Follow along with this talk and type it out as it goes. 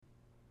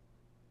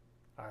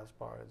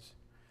Islesbards.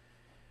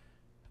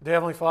 Dear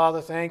Heavenly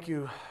Father, thank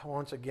you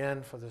once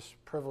again for this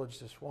privilege,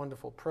 this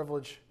wonderful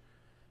privilege,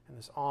 and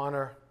this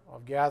honor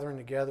of gathering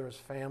together as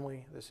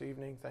family this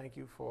evening. Thank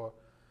you for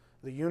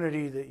the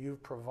unity that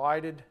you've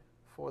provided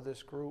for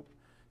this group.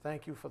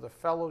 Thank you for the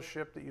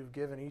fellowship that you've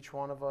given each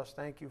one of us.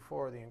 Thank you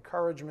for the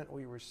encouragement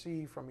we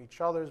receive from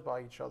each other's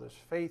by each other's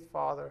faith,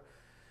 Father.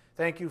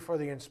 Thank you for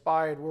the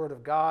inspired Word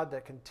of God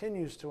that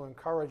continues to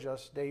encourage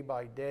us day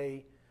by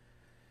day.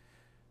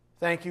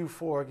 Thank you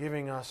for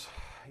giving us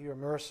your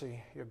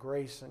mercy, your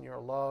grace, and your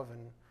love,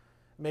 and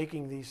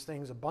making these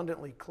things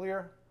abundantly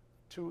clear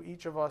to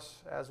each of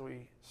us as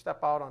we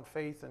step out on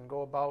faith and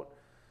go about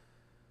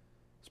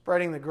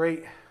spreading the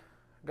great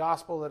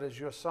gospel that is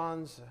your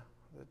Son's,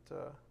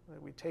 that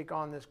we take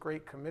on this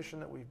great commission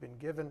that we've been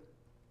given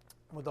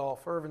with all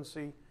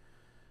fervency and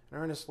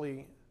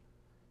earnestly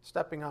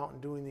stepping out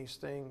and doing these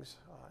things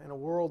in a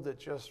world that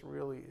just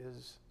really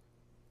is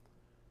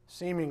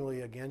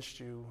seemingly against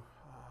you.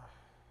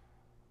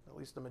 At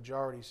least the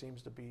majority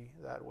seems to be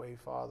that way,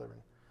 Father.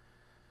 And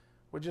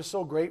we're just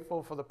so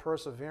grateful for the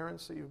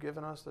perseverance that you've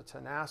given us, the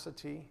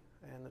tenacity,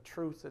 and the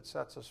truth that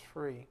sets us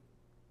free.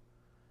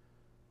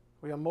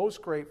 We are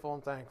most grateful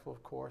and thankful,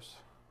 of course,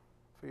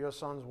 for your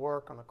Son's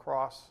work on the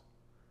cross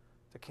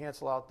to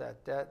cancel out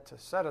that debt, to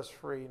set us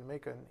free, and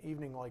make an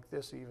evening like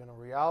this even a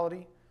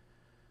reality.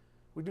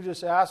 We do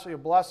just ask for your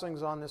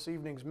blessings on this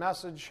evening's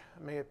message.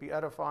 May it be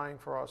edifying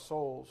for our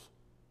souls.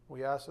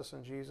 We ask this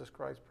in Jesus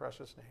Christ's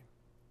precious name.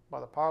 By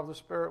the power of the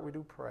Spirit, we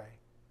do pray.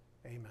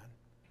 Amen.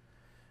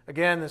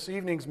 Again, this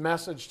evening's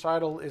message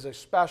title is a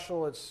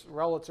special. It's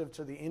relative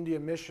to the India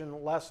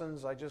mission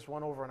lessons. I just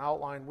went over an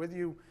outline with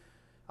you.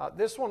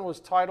 This one was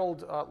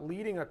titled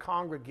Leading a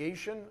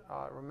Congregation.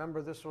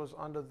 Remember, this was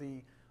under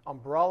the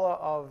umbrella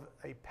of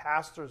a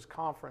pastor's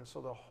conference, so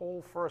the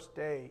whole first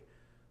day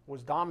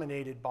was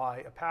dominated by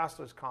a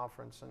pastor's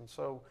conference. And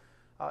so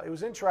it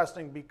was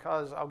interesting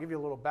because I'll give you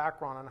a little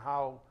background on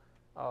how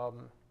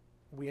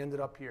we ended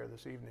up here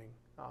this evening.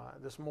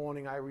 This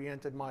morning I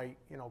re-entered my,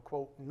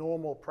 quote,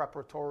 normal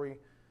preparatory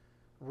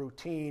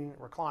routine,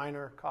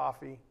 recliner,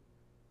 coffee,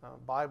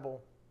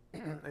 Bible.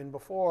 And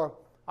before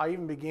I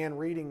even began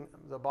reading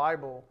the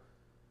Bible,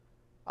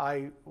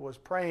 I was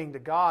praying to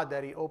God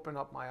that He open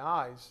up my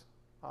eyes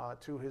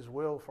to His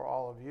will for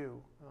all of you.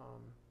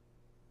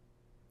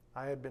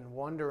 I had been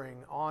wondering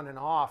on and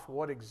off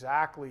what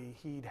exactly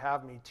He'd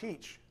have me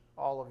teach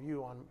all of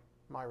you on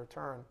my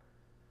return.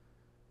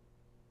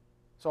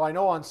 So I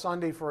know on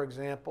Sunday, for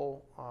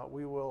example,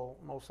 we will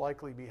most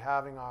likely be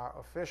having our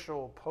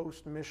official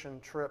post-mission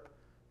trip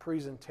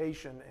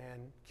presentation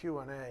and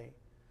Q&A.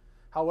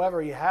 However,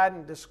 He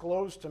hadn't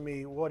disclosed to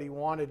me what He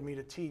wanted me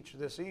to teach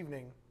this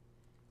evening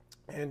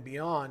and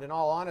beyond. In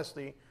all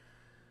honesty,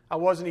 I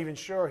wasn't even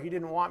sure He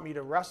didn't want me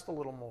to rest a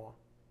little more.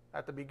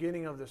 At the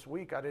beginning of this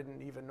week, I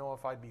didn't even know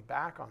if I'd be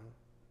back on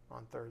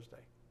Thursday.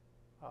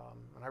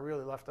 And I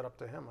really left it up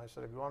to Him. I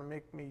said, if you want to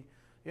make me,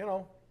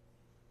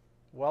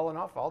 well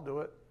enough, I'll do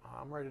it.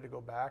 I'm ready to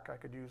go back. I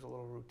could use a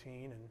little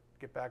routine and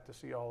get back to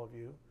see all of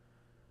you.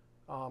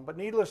 But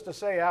needless to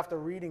say, after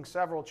reading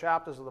several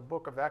chapters of the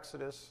book of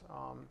Exodus,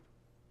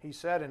 He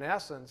said, in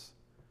essence,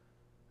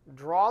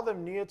 draw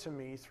them near to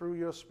me through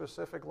your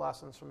specific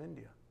lessons from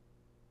India.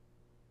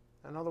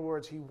 In other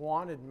words, He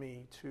wanted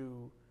me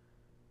to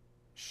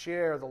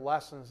share the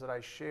lessons that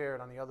I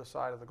shared on the other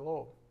side of the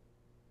globe.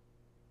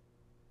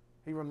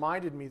 He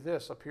reminded me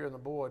this up here on the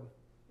board,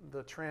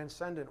 the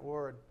transcendent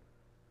word.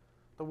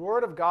 The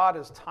Word of God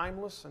is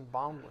timeless and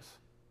boundless.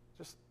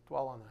 Just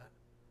dwell on that.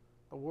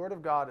 The Word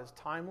of God is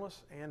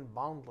timeless and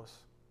boundless.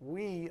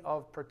 We,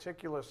 of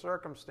particular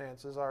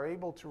circumstances, are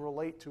able to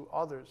relate to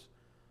others,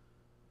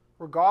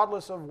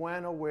 regardless of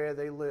when or where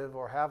they live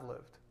or have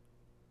lived.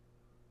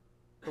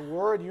 The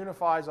Word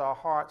unifies our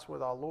hearts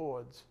with our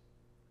Lord's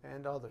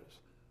and others.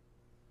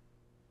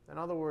 In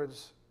other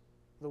words,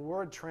 the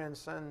Word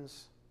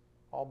transcends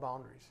all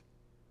boundaries.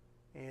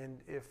 And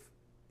if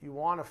you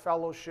want a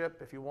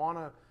fellowship, if you want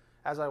to,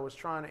 as I was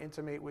trying to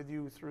intimate with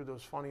you through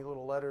those funny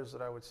little letters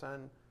that I would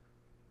send,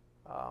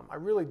 I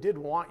really did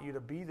want you to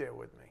be there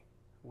with me,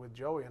 with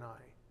Joey and I.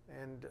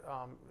 And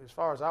as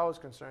far as I was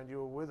concerned, you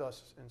were with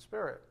us in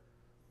spirit.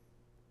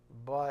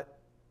 But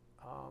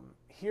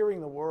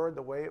hearing the Word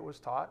the way it was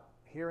taught,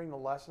 hearing the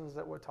lessons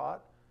that were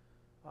taught,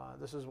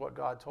 this is what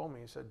God told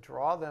me. He said,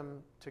 draw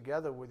them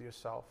together with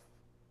yourself.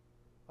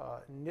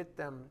 Knit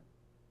them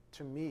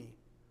to me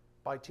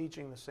by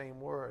teaching the same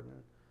Word.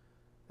 And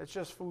it's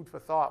just food for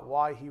thought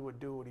why He would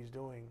do what He's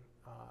doing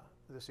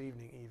this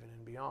evening even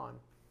and beyond.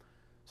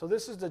 So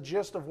this is the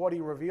gist of what He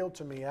revealed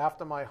to me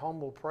after my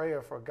humble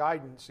prayer for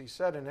guidance. He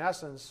said, in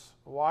essence,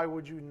 why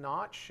would you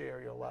not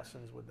share your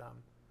lessons with them?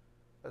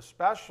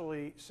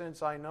 Especially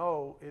since I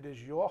know it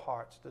is your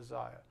heart's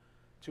desire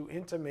to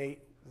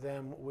intimate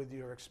them with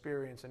your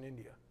experience in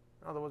India.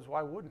 In other words,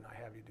 why wouldn't I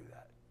have you do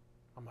that?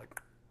 I'm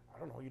like, I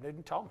don't know, you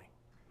didn't tell me.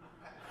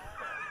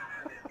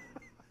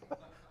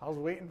 I was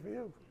waiting for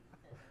you.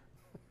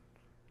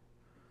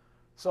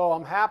 So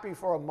I'm happy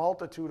for a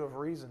multitude of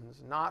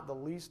reasons, not the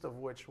least of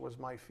which was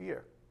my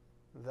fear.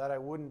 that I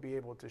wouldn't be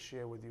able to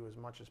share with you as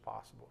much as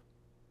possible.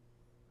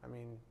 I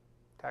mean,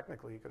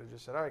 technically, you could have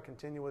just said, all right,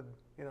 continue with,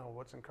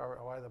 what's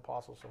why the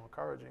apostles so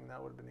encouraging.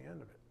 That would have been the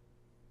end of it.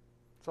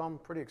 So I'm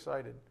pretty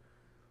excited.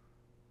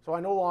 So I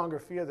no longer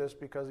fear this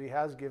because he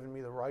has given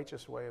me the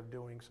righteous way of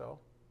doing so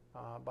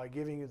by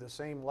giving you the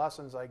same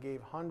lessons I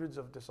gave hundreds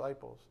of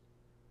disciples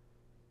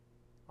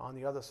on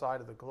the other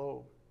side of the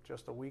globe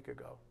just a week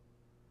ago.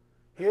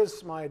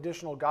 Here's my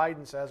additional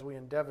guidance as we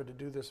endeavor to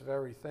do this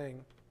very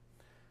thing.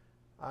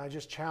 I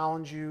just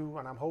challenge you,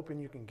 and I'm hoping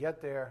you can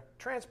get there.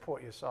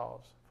 Transport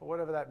yourselves for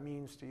whatever that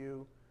means to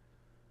you.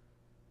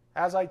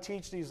 As I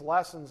teach these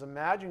lessons,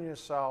 imagine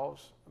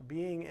yourselves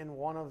being in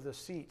one of the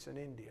seats in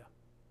India.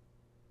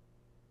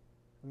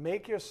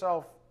 Make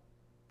yourself,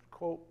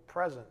 quote,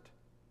 present,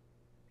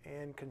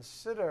 and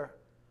consider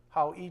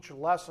how each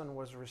lesson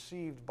was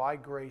received by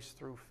grace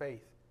through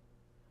faith.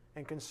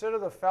 And consider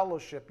the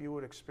fellowship you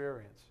would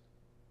experience.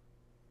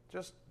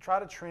 Just try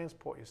to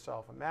transport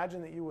yourself.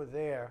 Imagine that you were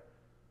there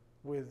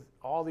with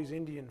all these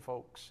Indian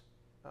folks.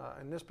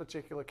 In this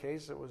particular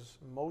case, it was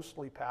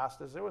mostly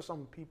pastors. There were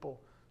some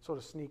people sort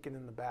of sneaking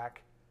in the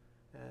back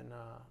and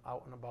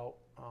out and about,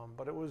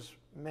 but it was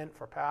meant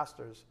for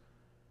pastors.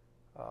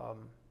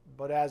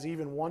 But as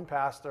even one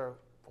pastor,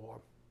 or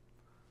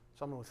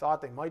someone who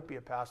thought they might be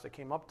a pastor,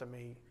 came up to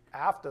me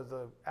after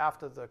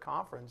the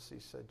conference, he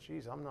said,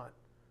 geez, I'm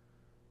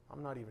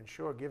not even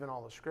sure, given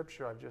all the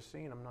scripture I've just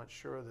seen, I'm not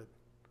sure that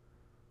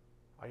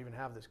I even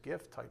have this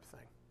gift type thing.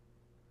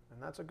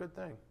 And that's a good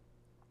thing.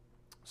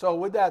 So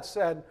with that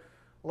said,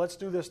 let's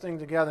do this thing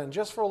together. And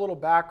just for a little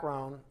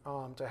background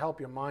to help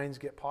your minds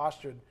get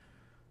postured,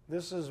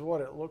 this is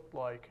what it looked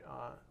like.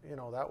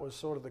 That was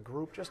sort of the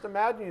group. Just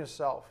imagine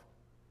yourself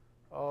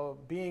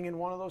being in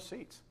one of those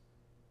seats.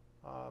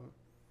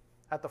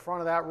 At the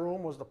front of that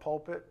room was the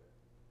pulpit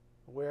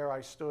where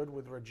I stood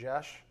with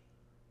Rajesh,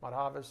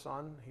 Madhava's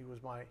son. He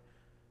was my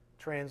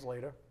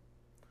translator.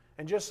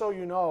 And just so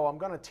you know, I'm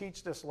going to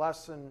teach this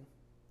lesson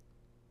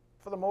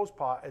for the most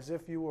part as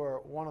if you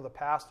were one of the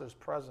pastors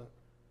present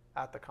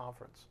at the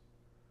conference.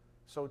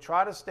 So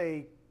try to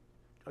stay,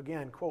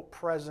 again, quote,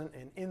 present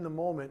and in the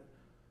moment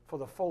for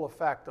the full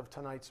effect of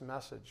tonight's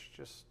message.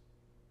 Just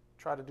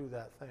try to do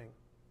that thing.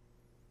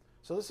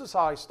 So this is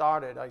how I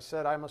started. I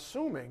said, I'm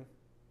assuming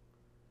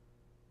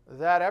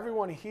that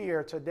everyone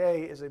here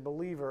today is a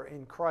believer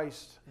in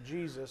Christ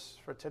Jesus,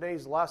 for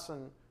today's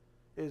lesson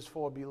is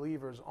for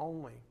believers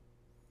only.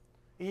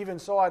 Even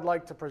so, I'd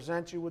like to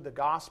present you with the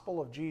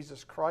gospel of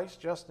Jesus Christ,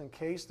 just in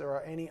case there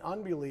are any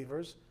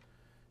unbelievers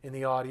in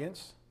the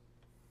audience.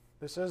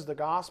 This is the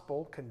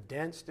gospel,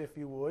 condensed if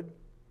you would,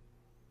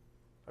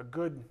 a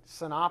good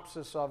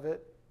synopsis of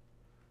it.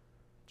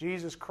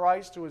 Jesus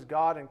Christ, who is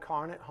God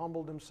incarnate,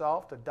 humbled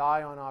himself to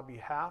die on our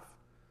behalf.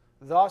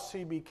 Thus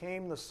he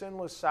became the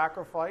sinless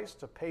sacrifice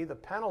to pay the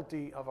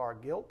penalty of our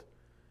guilt.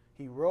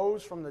 He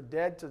rose from the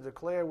dead to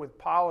declare with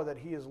power that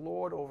he is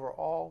Lord over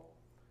all,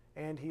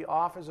 and he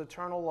offers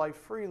eternal life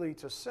freely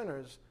to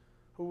sinners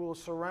who will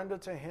surrender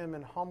to him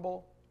in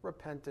humble,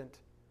 repentant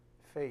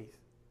faith.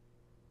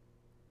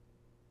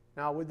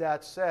 Now, with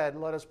that said,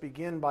 let us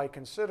begin by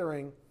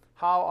considering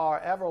how our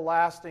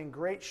everlasting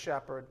great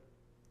shepherd,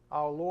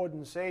 our Lord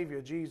and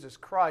Savior, Jesus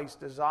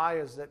Christ,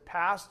 desires that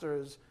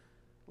pastors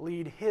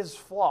lead his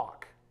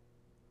flock.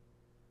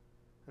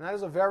 And that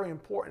is a very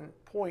important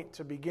point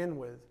to begin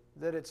with,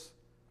 that it's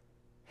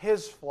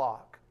his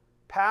flock.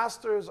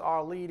 Pastors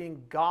are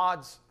leading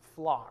God's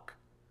flock,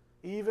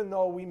 even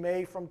though we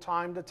may from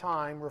time to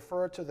time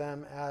refer to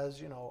them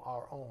as,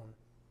 our own.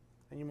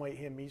 And you might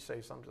hear me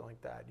say something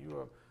like that. You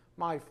are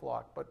my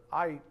flock. But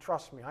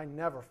trust me, I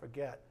never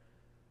forget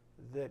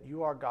that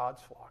you are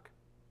God's flock.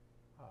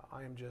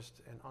 I am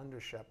just an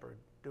under-shepherd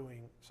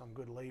doing some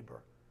good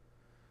labor.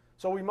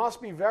 So we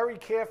must be very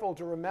careful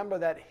to remember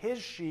that his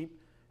sheep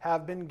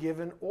have been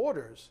given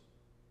orders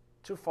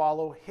to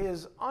follow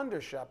his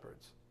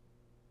under-shepherds.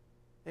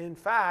 In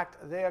fact,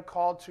 they are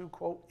called to,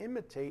 quote,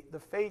 imitate the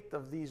faith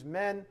of these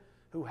men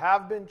who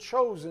have been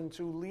chosen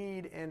to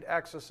lead and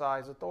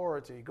exercise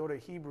authority. Go to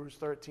Hebrews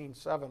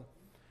 13:7.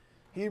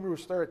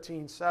 Hebrews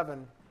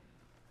 13:7.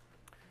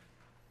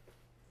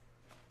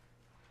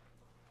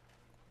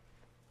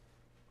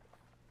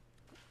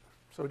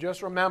 So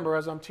just remember,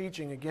 as I'm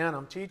teaching, again,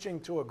 I'm teaching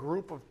to a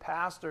group of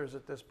pastors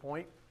at this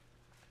point,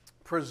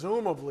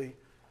 presumably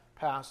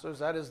pastors.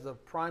 That is the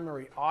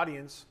primary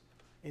audience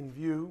in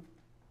view.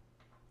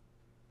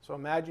 So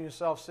imagine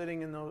yourself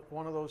sitting in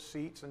one of those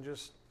seats and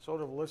just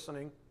sort of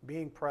listening,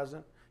 being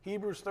present.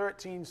 Hebrews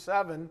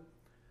 13:7.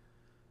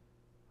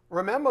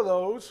 Remember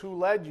those who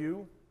led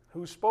you,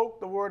 who spoke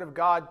the word of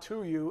God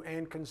to you,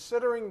 and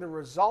considering the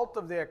result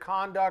of their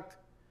conduct,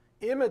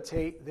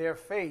 imitate their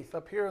faith.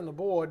 Up here on the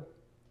board,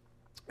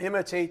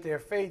 imitate their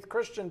faith.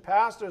 Christian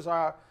pastors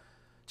are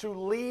to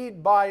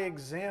lead by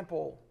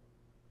example.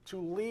 To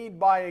lead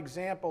by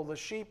example. The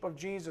sheep of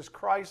Jesus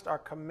Christ are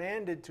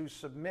commanded to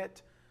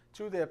submit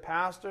to their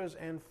pastors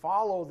and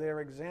follow their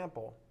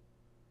example.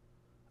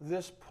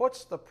 This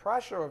puts the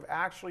pressure of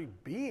actually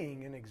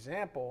being an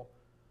example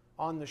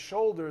on the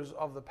shoulders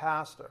of the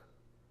pastor.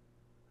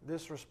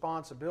 this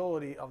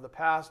responsibility of the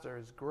pastor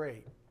is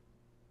great.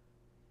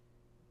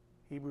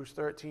 Hebrews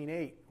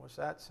 13:8, what's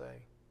that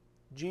say?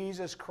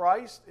 Jesus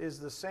Christ is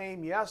the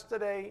same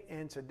yesterday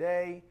and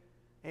today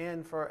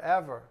and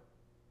forever.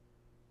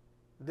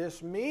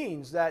 This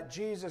means that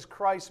Jesus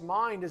Christ's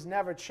mind has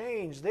never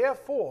changed.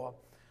 Therefore,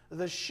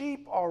 the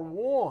sheep are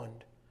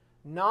warned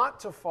not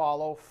to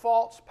follow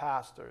false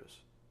pastors.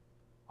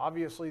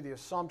 Obviously, the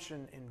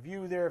assumption in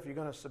view there, if you're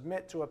going to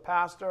submit to a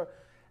pastor,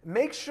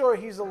 make sure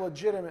he's a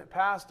legitimate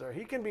pastor.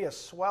 He can be a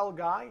swell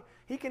guy.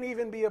 He can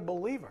even be a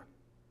believer.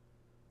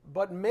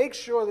 But make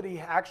sure that he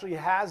actually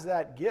has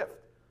that gift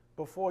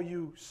before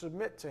you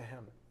submit to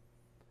him.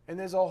 And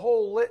there's a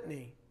whole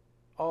litany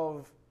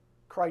of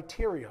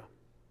criteria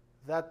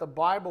that the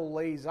Bible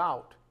lays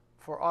out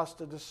for us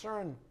to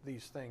discern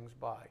these things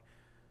by.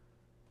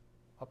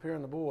 Up here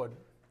on the board,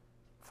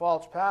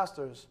 false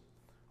pastors.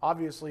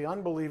 Obviously,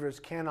 unbelievers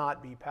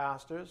cannot be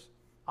pastors.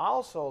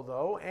 Also,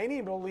 though,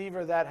 any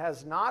believer that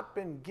has not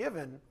been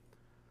given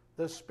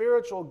the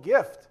spiritual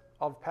gift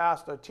of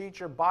pastor,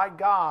 teacher by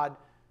God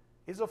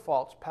is a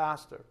false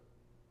pastor.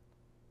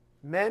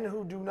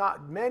 Men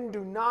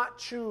do not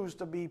choose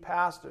to be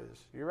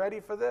pastors. You ready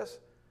for this?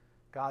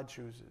 God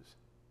chooses.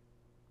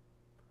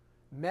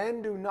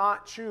 Men do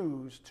not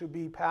choose to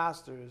be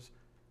pastors.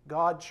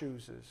 God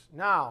chooses.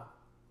 Now,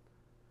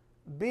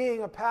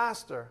 being a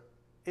pastor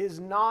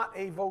is not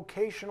a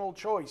vocational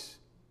choice.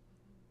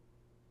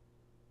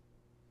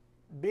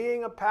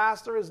 Being a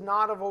pastor is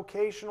not a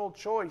vocational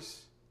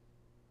choice,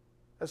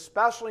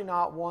 especially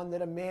not one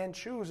that a man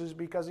chooses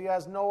because he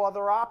has no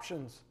other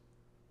options.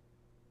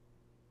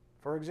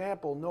 For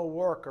example, no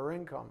work or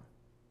income.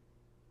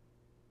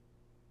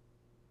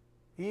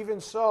 Even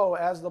so,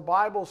 as the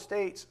Bible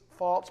states,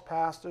 false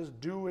pastors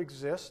do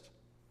exist.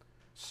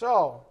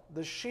 So,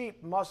 the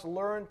sheep must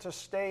learn to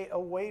stay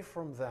away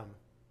from them.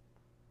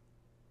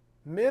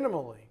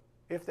 Minimally,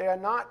 if they are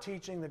not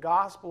teaching the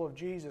gospel of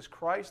Jesus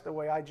Christ the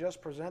way I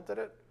just presented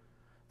it,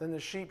 then the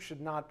sheep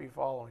should not be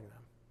following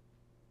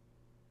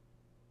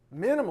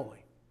them. Minimally.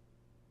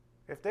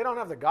 If they don't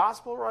have the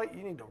gospel right,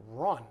 you need to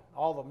run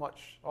all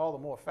the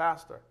more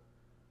faster.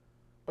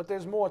 But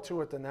there's more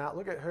to it than that.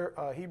 Look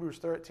at Hebrews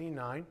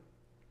 13:9.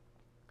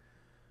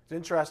 It's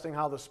interesting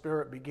how the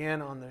Spirit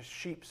began on the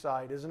sheep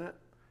side, isn't it?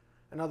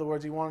 In other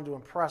words, he wanted to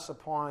impress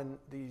upon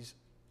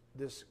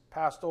this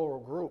pastoral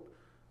group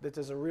that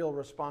there's a real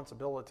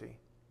responsibility,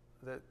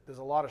 that there's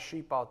a lot of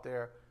sheep out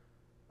there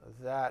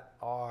that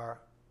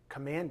are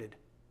commanded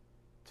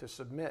to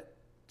submit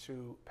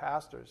to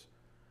pastors.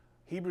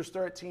 Hebrews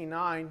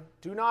 13:9,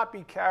 do not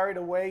be carried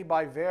away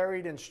by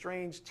varied and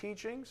strange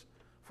teachings,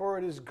 for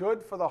it is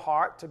good for the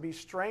heart to be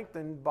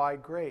strengthened by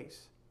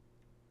grace.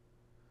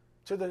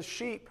 To the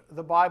sheep,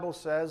 the Bible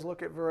says,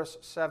 look at verse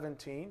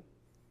 17.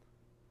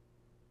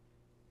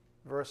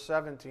 Verse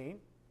 17,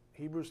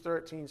 Hebrews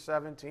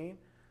 13:17.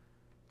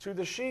 To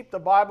the sheep, the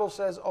Bible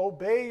says,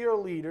 obey your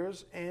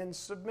leaders and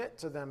submit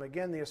to them.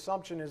 Again, the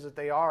assumption is that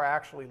they are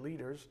actually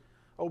leaders.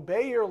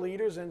 Obey your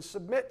leaders and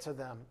submit to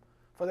them,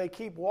 for they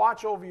keep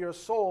watch over your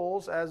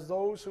souls as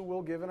those who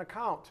will give an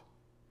account.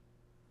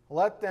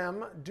 Let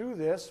them do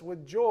this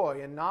with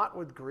joy and not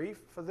with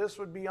grief, for this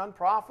would be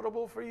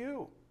unprofitable for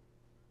you.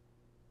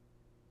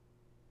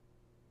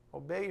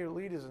 Obey your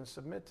leaders and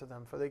submit to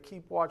them, for they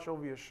keep watch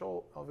over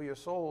your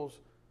souls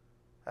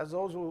as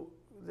those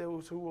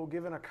who will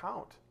give an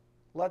account.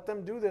 Let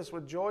them do this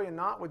with joy and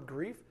not with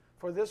grief,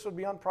 for this would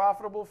be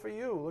unprofitable for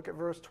you. Look at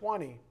verse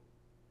 20.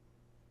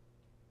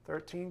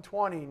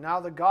 13:20.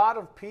 Now the God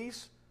of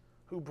peace,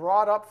 who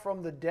brought up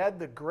from the dead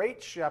the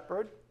great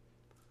shepherd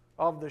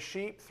of the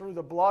sheep through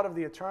the blood of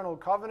the eternal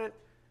covenant,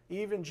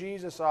 even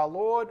Jesus our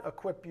Lord,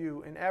 equip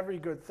you in every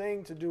good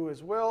thing to do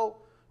his will,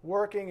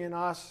 working in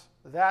us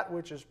that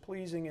which is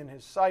pleasing in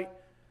his sight,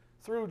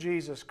 through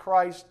Jesus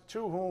Christ,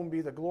 to whom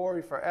be the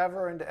glory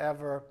forever and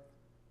ever.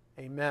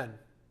 Amen.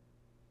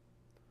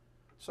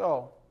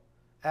 So,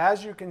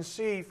 as you can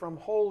see from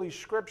Holy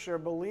Scripture,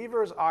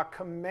 believers are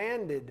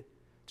commanded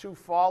to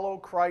follow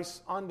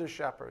Christ's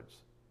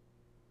under-shepherds.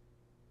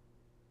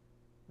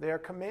 They are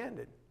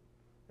commanded.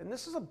 And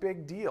this is a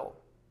big deal.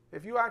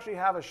 If you actually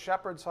have a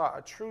shepherd's heart,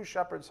 a true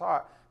shepherd's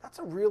heart, that's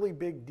a really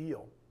big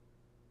deal.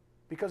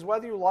 Because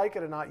whether you like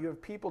it or not, you have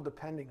people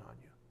depending on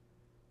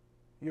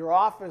you. Your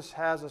office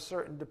has a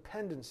certain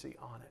dependency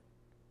on it.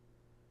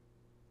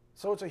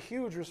 So it's a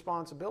huge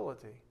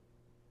responsibility.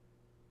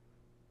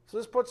 So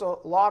this puts a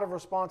lot of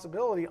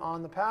responsibility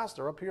on the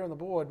pastor. Up here on the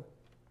board,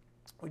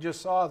 we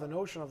just saw the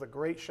notion of the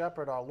great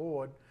shepherd, our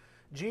Lord.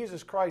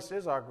 Jesus Christ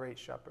is our great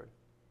shepherd.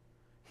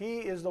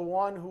 He is the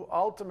one who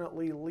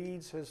ultimately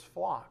leads his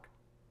flock.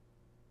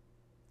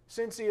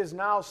 Since he is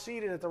now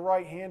seated at the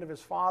right hand of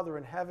his Father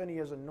in heaven, he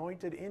has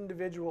anointed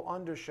individual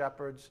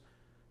under-shepherds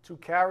to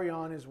carry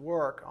on his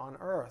work on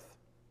earth.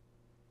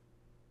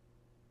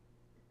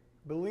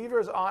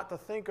 Believers ought to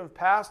think of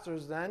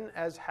pastors then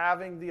as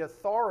having the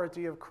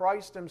authority of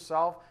Christ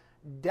himself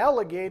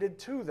delegated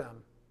to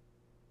them.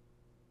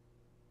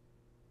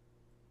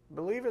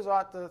 Believers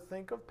ought to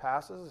think of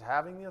pastors as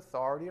having the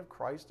authority of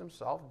Christ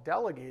himself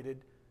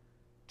delegated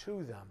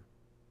to them.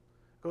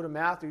 Go to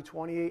Matthew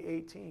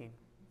 28:18.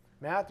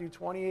 Matthew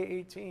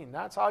 28:18.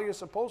 That's how you're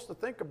supposed to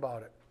think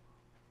about it.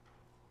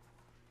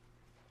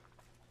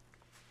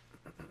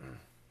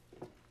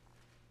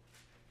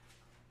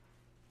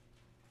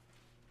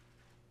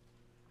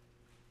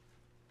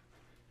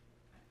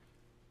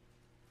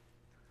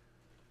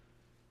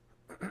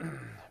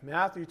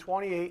 Matthew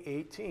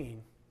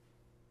 28:18.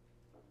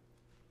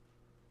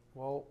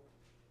 Well,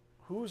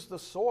 who's the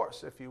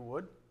source, if you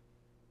would?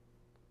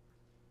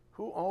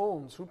 Who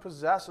owns, who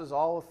possesses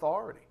all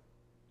authority?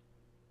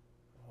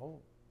 Well,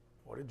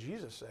 what did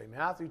Jesus say?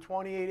 Matthew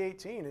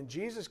 28:18. And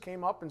Jesus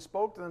came up and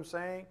spoke to them,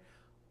 saying,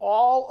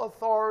 all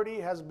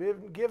authority has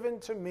been given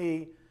to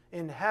me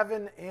in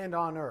heaven and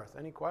on earth.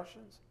 Any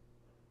questions?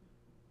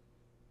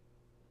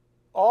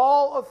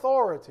 All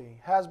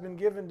authority has been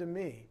given to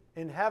me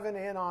in heaven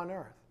and on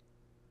earth.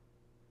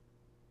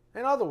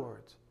 In other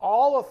words,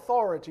 all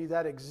authority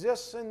that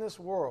exists in this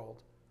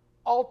world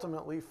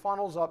ultimately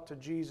funnels up to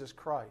Jesus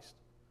Christ.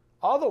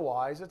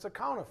 Otherwise, it's a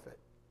counterfeit.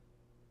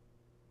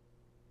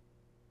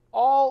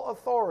 All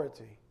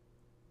authority,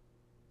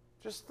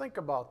 just think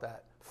about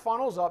that,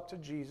 funnels up to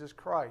Jesus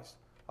Christ,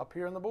 up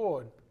here on the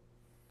board.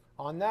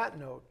 On that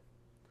note,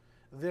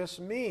 this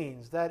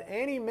means that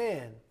any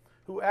man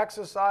who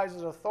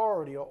exercises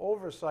authority or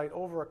oversight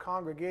over a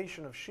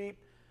congregation of sheep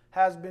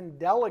has been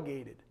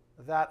delegated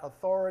that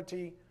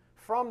authority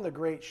from the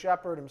great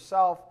shepherd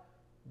himself,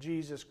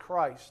 Jesus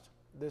Christ.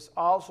 This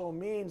also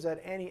means that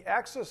any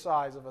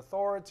exercise of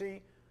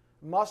authority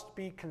must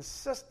be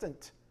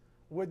consistent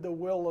with the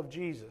will of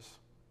Jesus.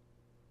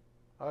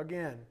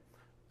 Again,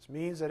 this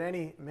means that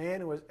any man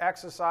who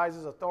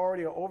exercises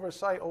authority or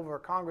oversight over a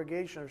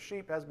congregation of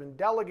sheep has been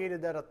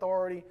delegated that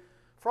authority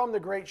from the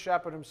great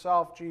shepherd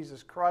himself,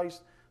 Jesus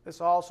Christ.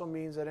 This also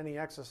means that any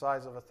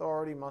exercise of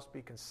authority must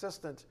be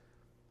consistent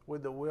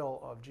with the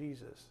will of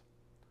Jesus.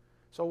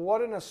 So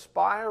what an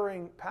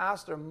aspiring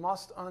pastor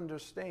must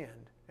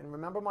understand, and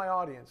remember my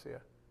audience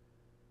here,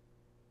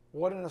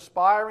 what an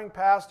aspiring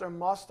pastor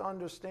must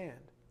understand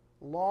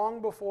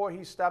long before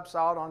he steps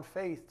out on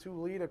faith to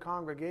lead a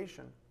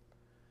congregation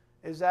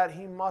is that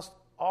he must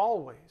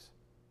always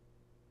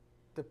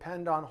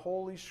depend on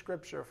Holy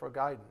Scripture for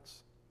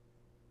guidance.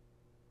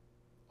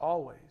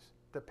 Always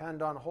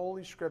depend on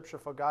Holy Scripture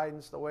for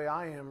guidance the way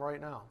I am right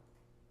now.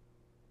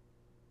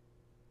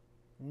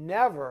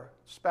 Never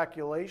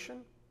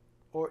speculation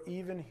or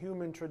even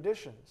human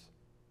traditions,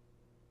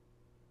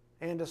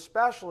 and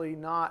especially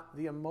not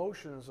the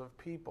emotions of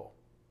people.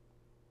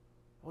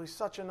 Well, he's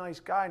such a nice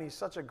guy and he's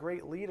such a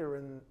great leader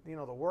in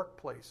the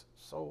workplace.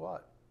 So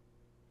what?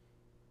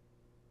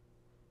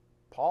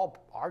 Paul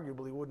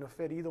arguably wouldn't have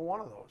fit either one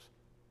of those.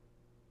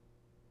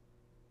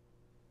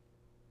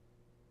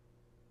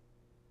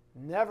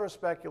 Never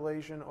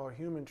speculation or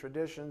human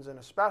traditions, and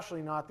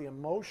especially not the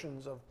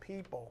emotions of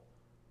people.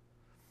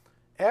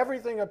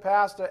 Everything a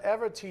pastor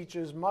ever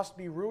teaches must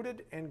be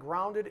rooted and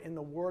grounded in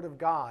the Word of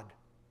God,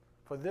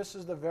 for this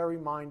is the very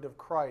mind of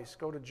Christ.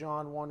 Go to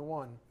John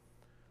 1:1.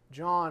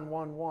 John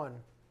 1:1.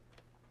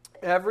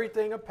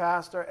 Everything a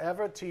pastor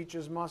ever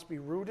teaches must be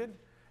rooted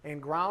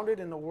and grounded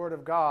in the Word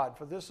of God,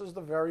 for this is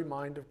the very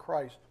mind of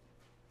Christ.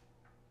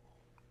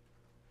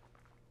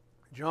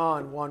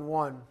 John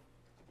 1:1.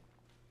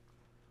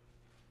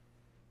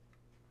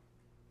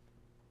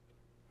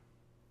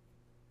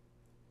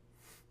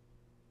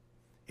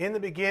 In the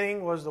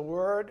beginning was the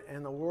Word,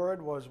 and the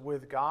Word was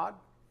with God,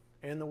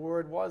 and the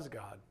Word was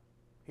God.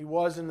 He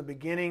was in the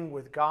beginning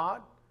with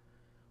God.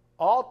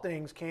 All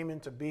things came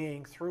into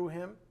being through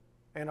him,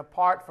 and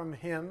apart from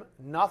him,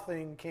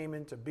 nothing came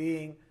into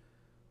being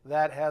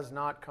that has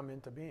not come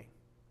into being.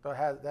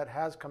 That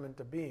has come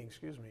into being,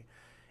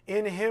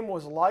 In him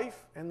was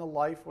life, and the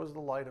life was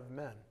the light of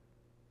men.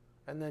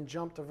 And then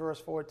jump to verse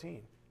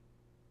 14.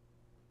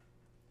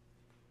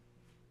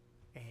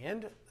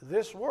 And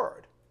this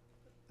Word,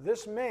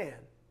 this man,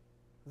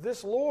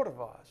 this Lord of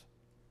ours,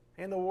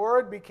 and the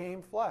Word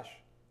became flesh,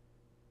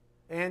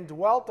 and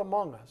dwelt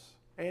among us,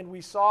 and we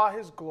saw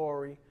his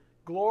glory,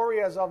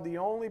 glory as of the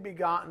only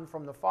begotten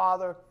from the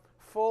Father,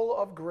 full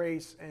of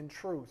grace and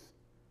truth.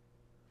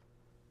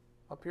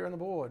 Up here on the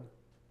board.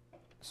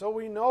 So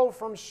we know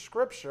from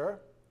Scripture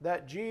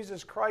that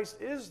Jesus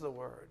Christ is the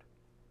Word,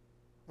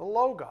 the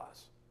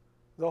Logos.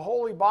 The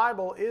Holy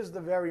Bible is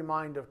the very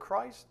mind of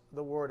Christ,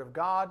 the Word of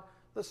God,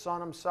 the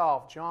Son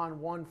himself. John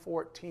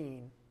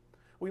 1:14.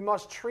 We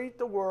must treat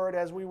the Word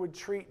as we would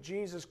treat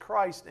Jesus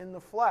Christ in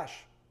the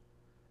flesh,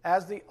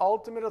 as the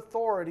ultimate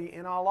authority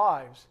in our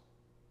lives.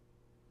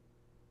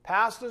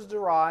 Pastors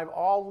derive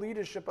all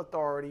leadership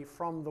authority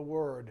from the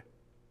Word.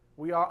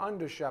 We are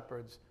under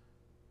shepherds.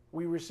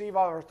 We receive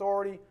our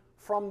authority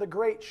from the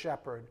great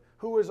shepherd,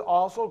 who is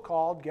also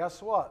called,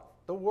 guess what?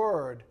 The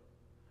Word,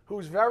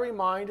 whose very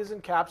mind is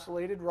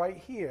encapsulated right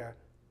here,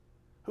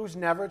 who's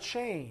never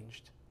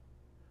changed,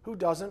 who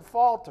doesn't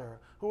falter,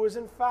 who is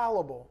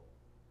infallible.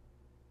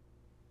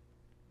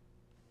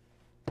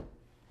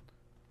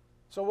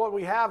 So what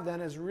we have then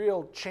is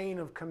real chain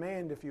of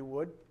command, if you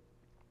would.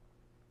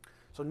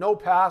 So no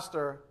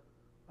pastor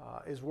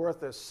is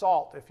worth his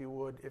salt, if you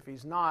would, if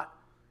he's not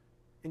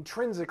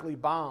intrinsically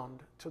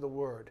bound to the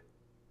Word.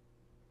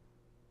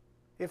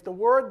 If the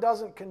Word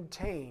doesn't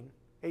contain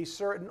a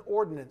certain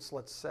ordinance,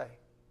 let's say,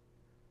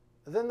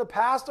 then the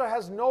pastor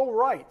has no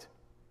right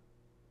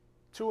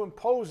to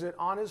impose it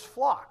on his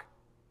flock.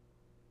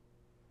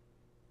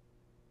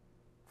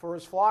 For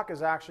his flock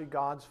is actually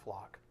God's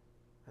flock.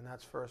 And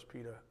that's 1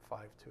 Peter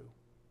 5:2.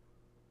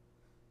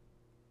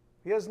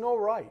 He has no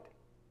right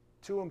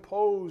to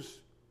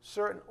impose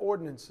certain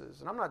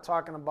ordinances. And I'm not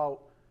talking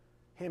about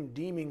him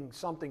deeming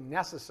something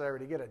necessary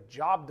to get a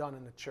job done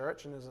in the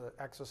church and as an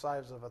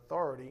exercise of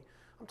authority.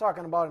 I'm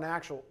talking about an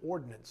actual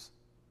ordinance.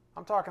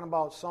 I'm talking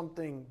about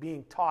something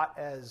being taught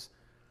as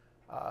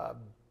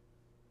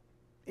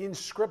in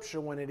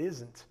Scripture when it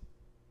isn't.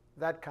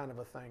 That kind of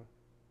a thing.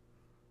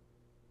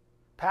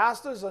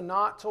 Pastors are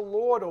not to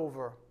lord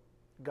over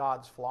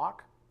God's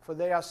flock, for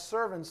they are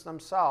servants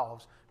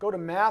themselves. Go to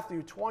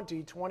Matthew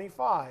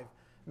 20:25.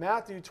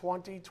 Matthew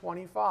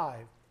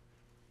 20:25.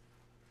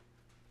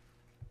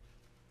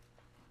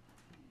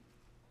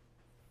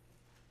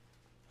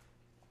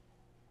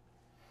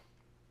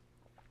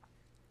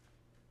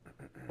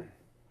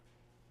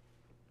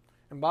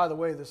 And by the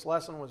way, this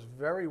lesson was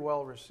very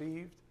well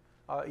received,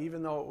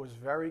 even though it was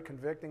very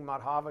convicting.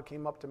 Madhava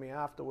came up to me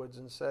afterwards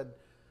and said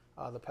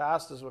the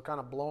pastors were kind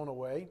of blown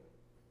away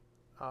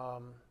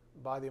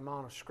by the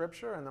amount of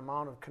Scripture and the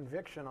amount of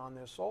conviction on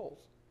their souls.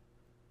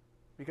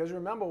 Because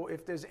remember,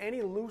 if there's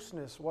any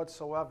looseness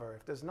whatsoever,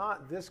 if there's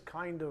not this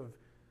kind of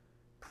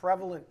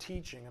prevalent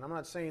teaching, and I'm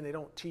not saying they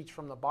don't teach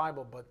from the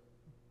Bible, but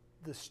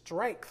the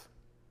strength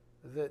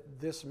that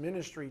this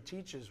ministry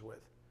teaches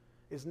with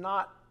is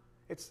not,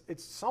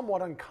 it's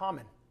somewhat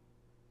uncommon.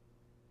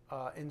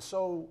 And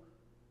so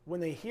when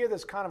they hear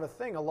this kind of a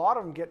thing, a lot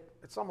of them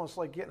it's almost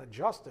like getting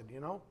adjusted, you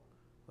know?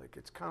 Like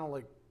it's kind of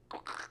like,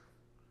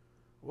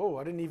 whoa,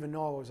 I didn't even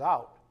know I was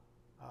out.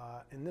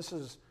 And this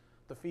is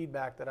the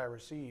feedback that I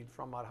received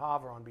from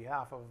Madhava on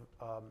behalf of,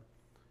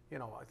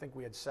 I think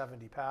we had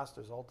 70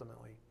 pastors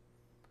ultimately.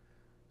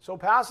 So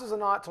pastors are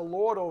not to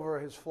lord over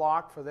his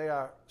flock, for they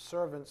are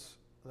servants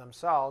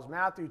themselves.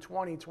 Matthew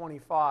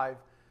 20:25.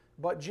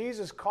 But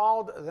Jesus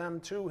called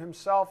them to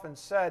himself and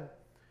said,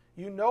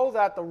 "You know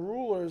that the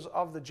rulers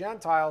of the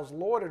Gentiles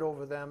lord it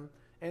over them,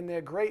 and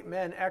their great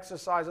men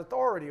exercise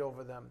authority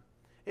over them.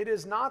 It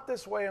is not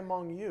this way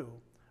among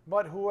you,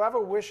 but whoever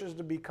wishes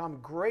to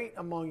become great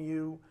among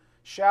you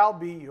shall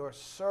be your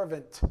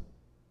servant.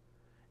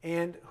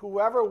 And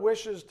whoever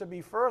wishes to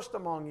be first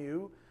among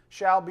you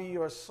shall be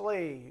your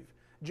slave,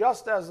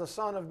 just as the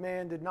Son of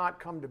Man did not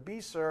come to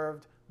be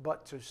served,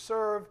 but to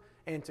serve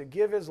and to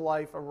give his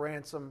life a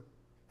ransom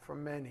for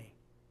many."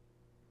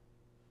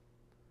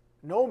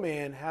 No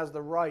man has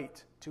the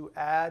right to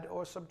add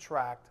or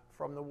subtract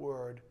from the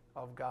Word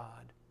of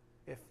God.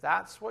 If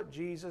that's what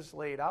Jesus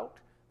laid out,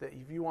 that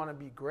if you want to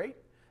be great,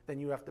 then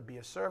you have to be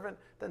a servant,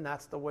 then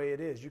that's the way it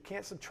is. You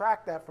can't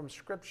subtract that from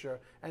Scripture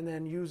and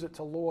then use it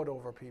to lord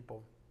over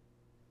people.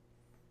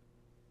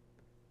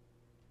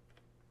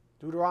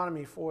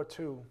 Deuteronomy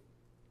 4:2.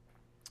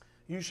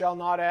 "You shall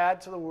not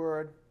add to the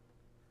word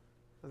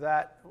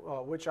that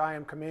which I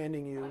am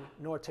commanding you,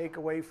 nor take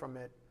away from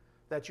it,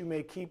 that you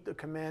may keep the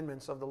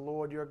commandments of the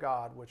Lord your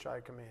God, which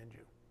I command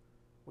you."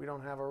 We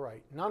don't have a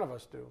right. None of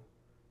us do.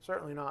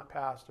 Certainly not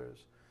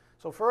pastors.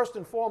 So first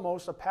and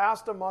foremost, a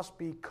pastor must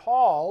be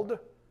called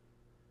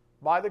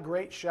by the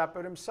great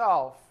shepherd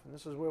himself. And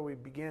this is where we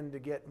begin to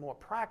get more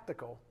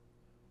practical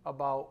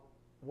about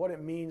what it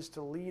means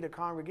to lead a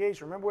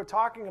congregation. Remember, we're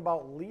talking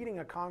about leading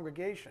a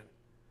congregation.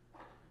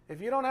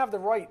 If you don't have the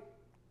right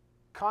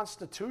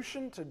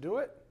constitution to do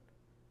it,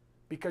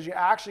 because you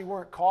actually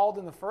weren't called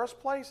in the first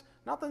place,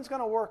 nothing's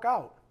going to work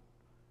out.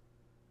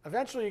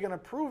 Eventually you're going to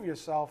prove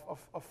yourself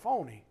a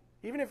phony.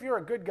 Even if you're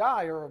a good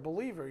guy or a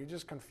believer, you're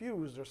just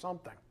confused or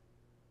something.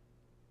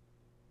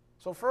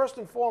 So first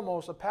and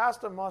foremost, a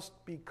pastor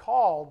must be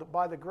called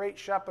by the great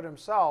shepherd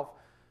himself,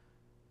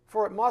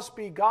 for it must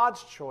be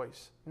God's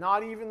choice,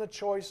 not even the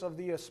choice of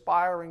the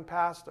aspiring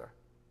pastor.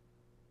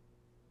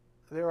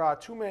 There are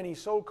too many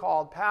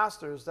so-called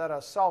pastors that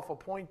are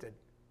self-appointed,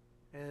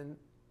 and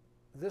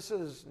this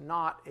is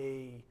not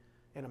an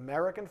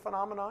American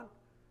phenomenon.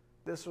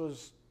 This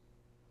was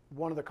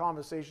one of the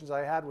conversations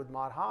I had with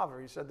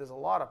Madhava. He said there's a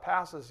lot of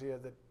pastors here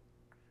that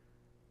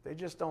they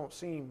just don't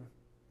seem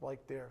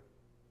like they're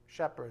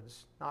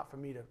shepherds. Not for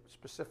me to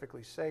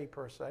specifically say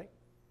per se,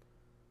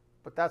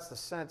 but that's the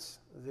sense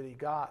that he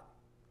got.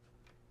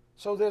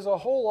 So there's a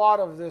whole lot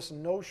of this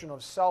notion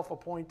of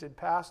self-appointed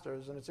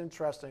pastors, and it's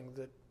interesting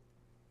that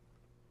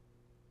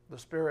the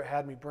Spirit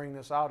had me bring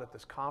this out at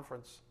this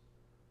conference.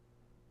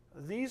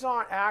 These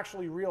aren't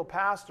actually real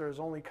pastors,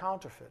 only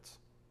counterfeits.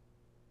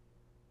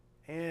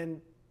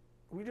 And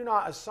we do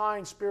not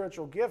assign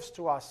spiritual gifts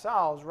to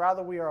ourselves,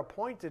 rather we are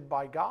appointed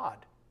by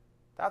God.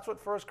 That's what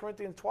 1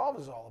 Corinthians 12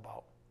 is all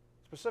about,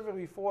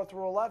 specifically 4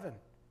 through 11.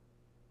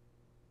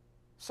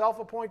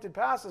 Self-appointed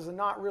pastors are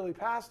not really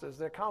pastors,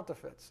 they're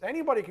counterfeits.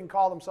 Anybody can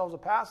call themselves a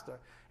pastor.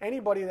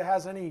 Anybody that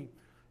has any,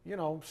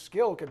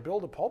 skill could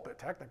build a pulpit,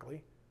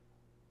 technically.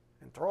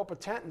 and throw up a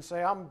tent and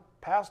say, I'm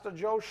Pastor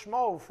Joe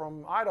Schmo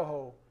from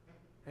Idaho,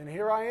 and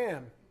here I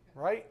am,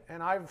 right?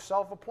 And I've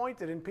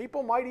self-appointed, and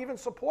people might even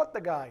support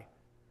the guy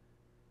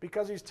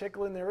because he's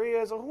tickling their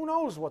ears, or who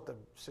knows what the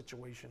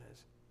situation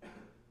is.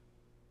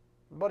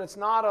 But it's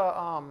not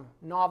a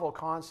novel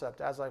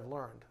concept, as I've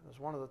learned. It's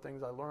one of the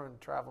things I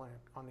learned traveling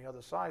on the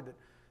other side, that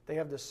they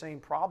have the same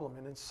problem,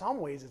 and in some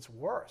ways it's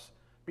worse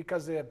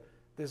because they have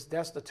this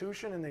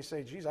destitution, and they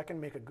say, geez, I can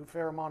make a good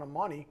fair amount of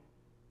money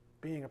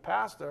being a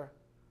pastor,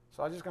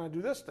 so I'm just going to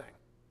do this thing,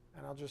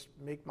 and I'll just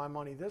make my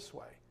money this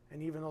way,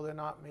 and even though they're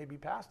not maybe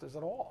pastors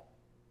at all.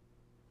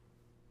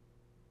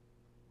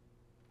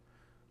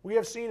 We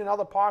have seen in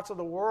other parts of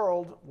the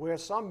world where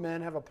some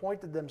men have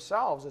appointed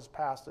themselves as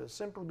pastors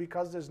simply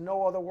because there's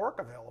no other work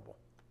available.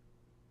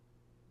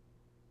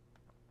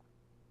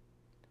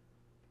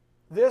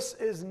 This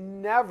is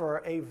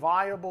never a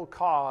viable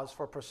cause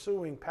for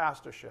pursuing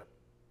pastorship.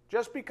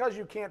 Just because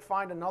you can't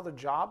find another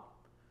job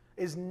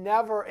is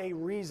never a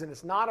reason.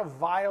 It's not a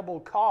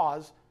viable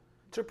cause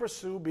to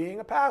pursue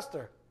being a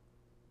pastor.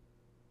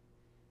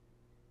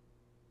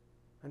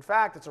 In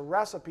fact, it's a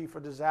recipe for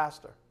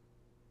disaster.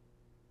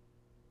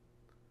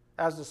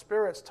 As the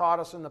Spirit's taught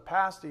us in the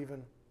past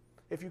even,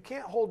 if you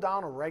can't hold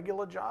down a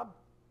regular job,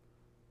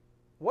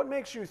 what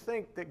makes you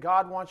think that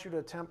God wants you to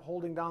attempt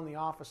holding down the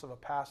office of a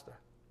pastor?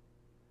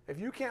 If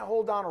you can't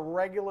hold down a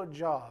regular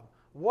job,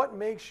 what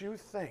makes you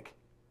think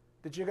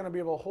that you're going to be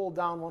able to hold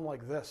down one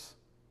like this?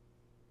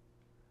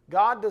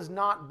 God does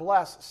not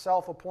bless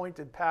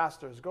self-appointed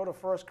pastors. Go to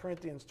 1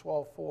 Corinthians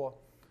 12:4.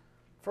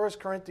 1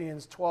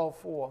 Corinthians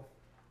 12:4.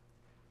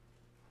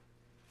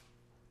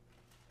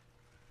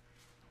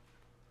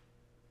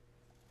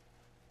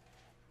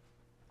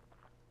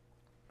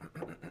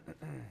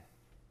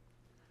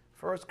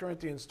 1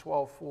 Corinthians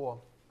 12:4.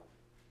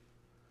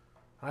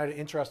 I had an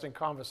interesting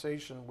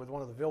conversation with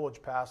one of the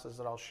village pastors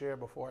that I'll share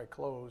before I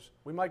close.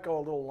 We might go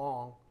a little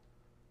long,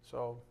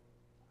 so,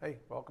 hey,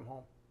 welcome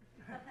home.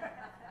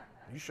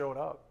 You showed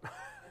up.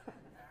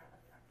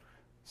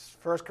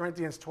 1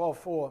 Corinthians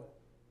 12:4.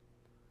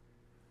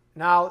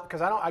 Now,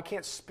 because I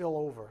can't spill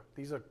over.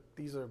 These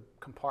are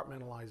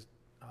compartmentalized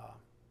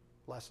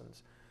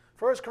lessons.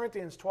 1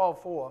 Corinthians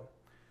 12:4.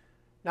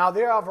 Now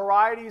there are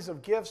varieties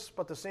of gifts,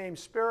 but the same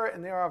Spirit,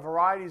 and there are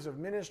varieties of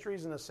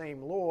ministries and the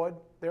same Lord.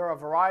 There are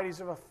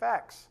varieties of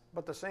effects,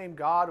 but the same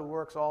God who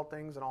works all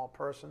things in all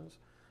persons.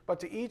 But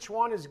to each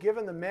one is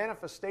given the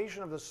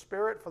manifestation of the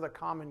Spirit for the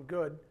common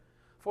good.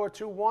 For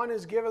to one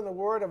is given the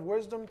word of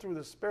wisdom through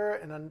the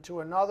Spirit, and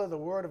to another the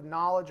word of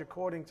knowledge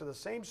according to the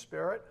same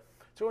Spirit,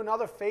 to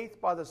another faith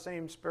by the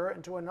same Spirit,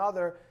 and to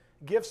another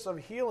gifts of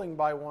healing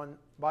by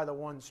the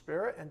one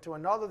Spirit, and to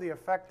another the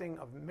effecting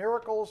of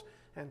miracles,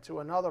 and to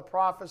another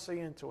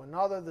prophecy, and to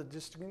another the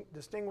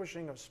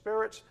distinguishing of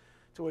spirits,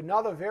 to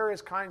another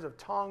various kinds of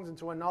tongues, and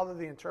to another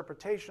the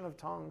interpretation of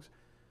tongues.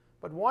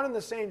 But one and the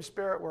same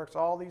Spirit works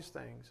all these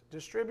things,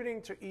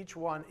 distributing to each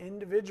one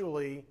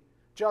individually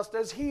just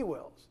as He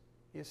wills.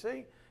 You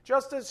see?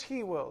 Just as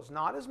He wills,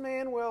 not as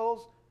man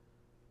wills,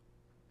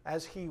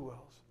 as He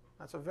wills.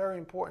 That's a very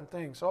important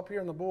thing. So up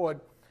here on the board,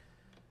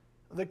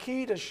 the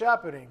key to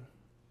shepherding,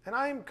 and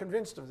I am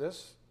convinced of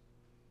this,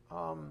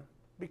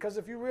 because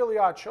if you really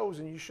are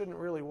chosen, you shouldn't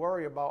really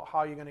worry about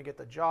how you're going to get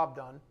the job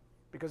done,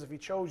 because if He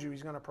chose you,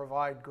 He's going to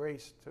provide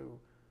grace to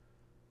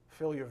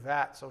fill your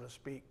vat, so to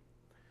speak.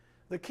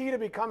 The key to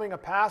becoming a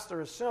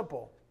pastor is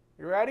simple.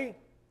 You ready?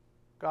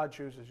 God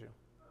chooses you.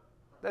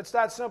 That's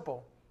that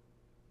simple.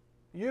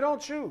 You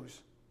don't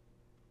choose.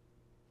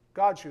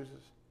 God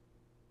chooses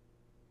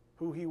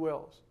who He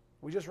wills.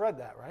 We just read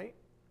that, right?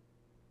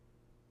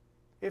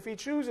 If He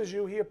chooses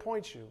you, He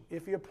appoints you.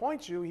 If He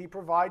appoints you, He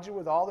provides you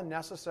with all the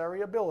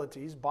necessary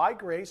abilities by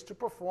grace to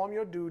perform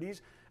your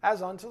duties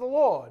as unto the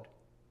Lord.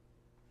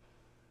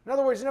 In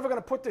other words, He's never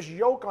going to put this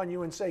yoke on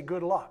you and say,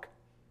 good luck.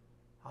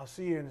 I'll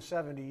see you in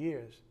 70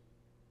 years.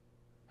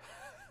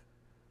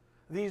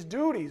 These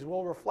duties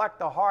will reflect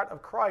the heart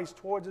of Christ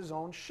towards His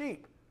own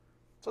sheep.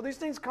 So these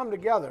things come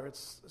together.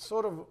 It's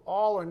sort of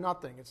all or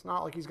nothing. It's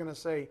not like He's going to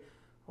say,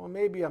 well,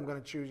 maybe I'm going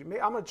to choose you.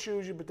 I'm going to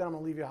choose you, but then I'm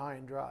going to leave you high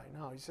and dry.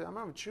 No, He said, I'm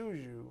going to choose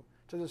you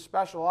to this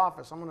special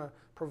office. I'm going to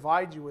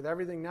provide you with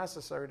everything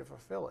necessary to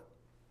fulfill it.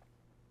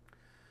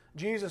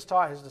 Jesus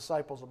taught His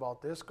disciples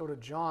about this. Go to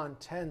John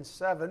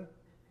 10:7.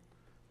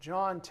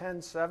 John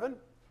 10:7.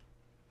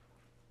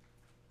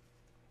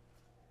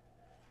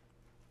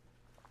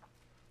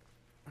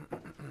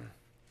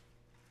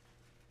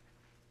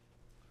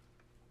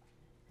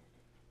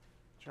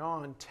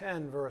 John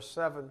 10, verse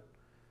 7.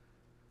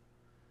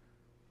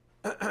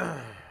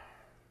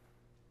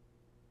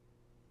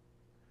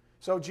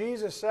 So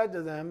Jesus said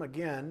to them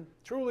again,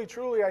 truly,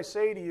 truly, I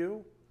say to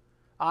you,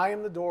 I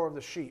am the door of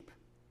the sheep.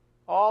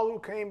 All who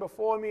came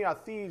before me are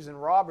thieves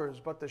and robbers,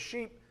 but the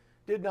sheep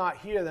did not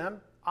hear them.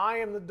 I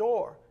am the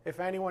door. If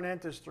anyone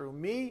enters through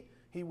me,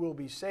 he will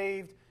be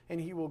saved, and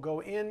he will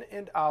go in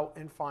and out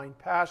and find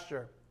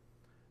pasture.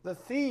 The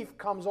thief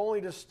comes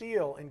only to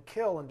steal and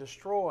kill and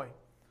destroy.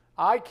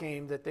 I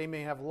came that they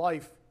may have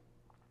life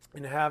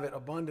and have it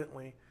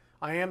abundantly.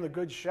 I am the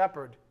good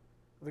shepherd.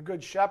 the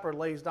good shepherd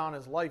lays down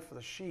his life for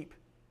the sheep.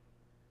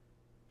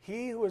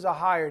 He who is a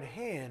hired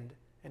hand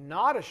and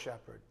not a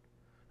shepherd,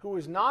 who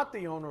is not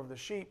the owner of the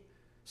sheep,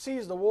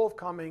 sees the wolf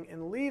coming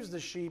and leaves the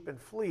sheep and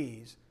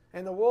flees,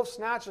 and the wolf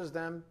snatches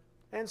them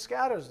and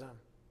scatters them.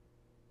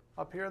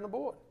 Up here on the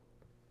board.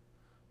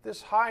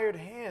 This hired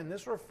hand,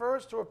 this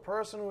refers to a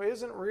person who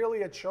isn't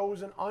really a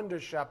chosen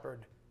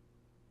under-shepherd.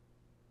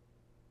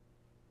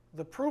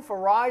 The proof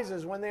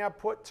arises when they are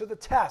put to the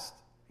test.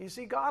 You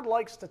see, God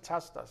likes to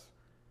test us.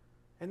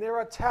 And there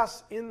are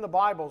tests in the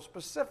Bible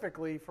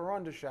specifically for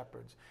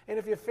under-shepherds. And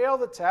if you fail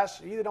the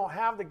test, you either don't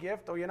have the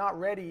gift or you're not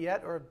ready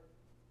yet or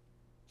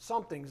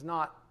something's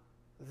not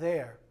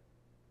there.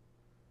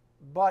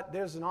 But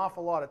there's an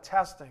awful lot of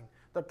testing.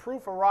 The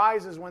proof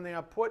arises when they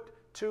are put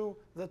to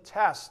the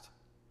test.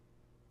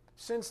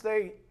 Since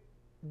they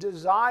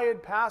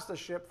desired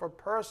pastorship for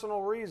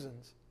personal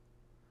reasons,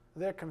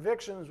 their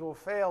convictions will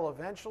fail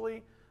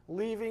eventually,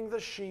 leaving the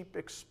sheep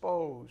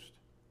exposed.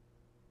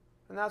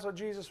 And that's what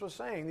Jesus was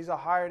saying. These are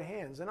hired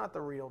hands. They're not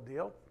the real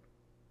deal.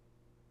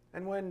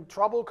 And when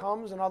trouble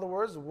comes, in other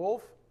words, the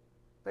wolf,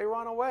 they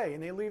run away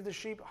and they leave the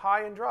sheep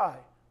high and dry.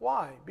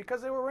 Why?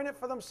 Because they were in it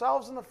for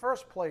themselves in the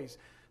first place.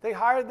 They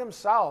hired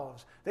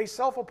themselves. They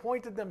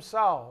self-appointed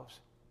themselves.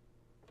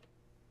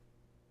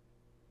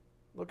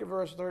 Look at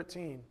verse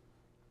 13.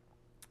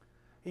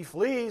 He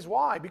flees.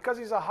 Why? Because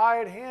he's a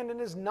hired hand and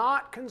is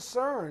not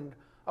concerned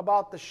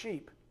about the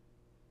sheep.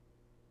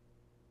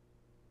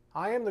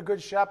 I am the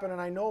good shepherd,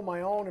 and I know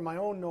my own, and my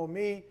own know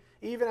me,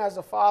 even as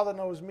the Father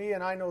knows me,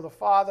 and I know the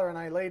Father, and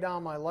I lay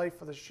down my life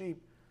for the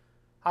sheep.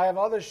 I have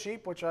other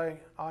sheep which are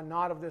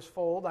not of this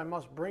fold. I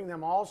must bring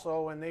them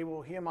also, and they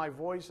will hear my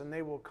voice, and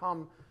they will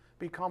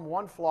become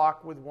one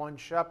flock with one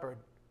shepherd.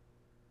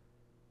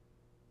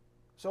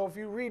 So if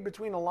you read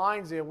between the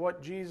lines there,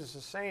 what Jesus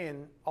is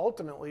saying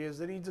ultimately is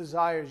that he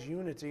desires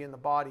unity in the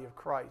body of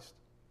Christ.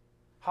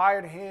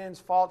 Hired hands,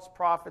 false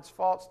prophets,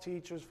 false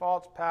teachers,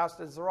 false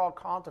pastors, they're all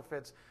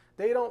counterfeits.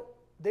 They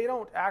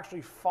don't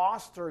actually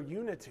foster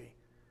unity.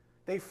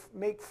 They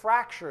make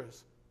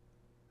fractures.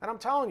 And I'm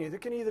telling you, there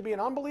can either be an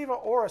unbeliever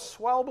or a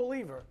swell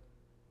believer.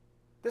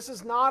 This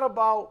is not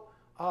about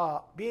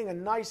being a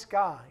nice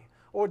guy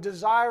or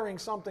desiring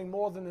something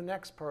more than the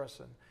next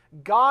person.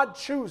 God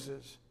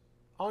chooses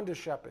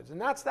under-shepherds, and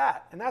that's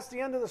that. And that's the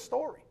end of the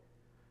story.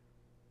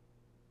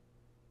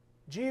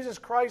 Jesus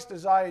Christ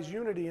desires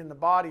unity in the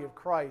body of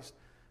Christ.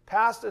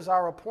 Pastors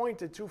are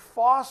appointed to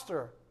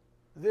foster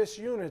this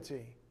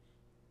unity.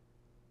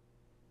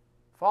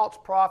 False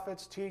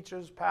prophets,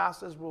 teachers,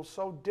 pastors will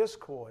sow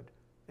discord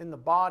in the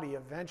body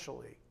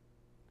eventually.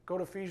 Go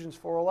to Ephesians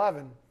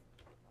 4:11.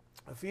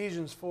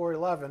 Ephesians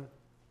 4:11.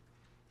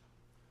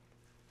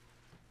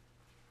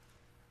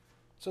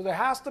 So there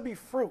has to be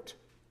fruit.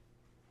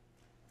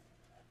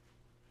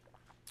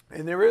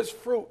 And there is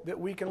fruit that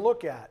we can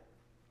look at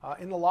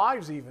in the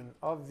lives even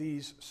of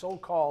these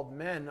so-called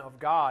men of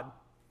God.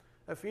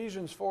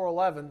 Ephesians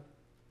 4:11.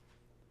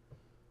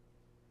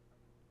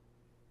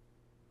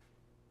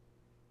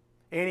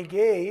 And he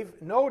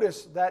gave,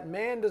 notice that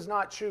man does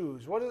not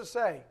choose. What does it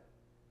say?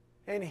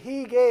 And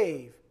he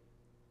gave,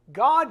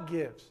 God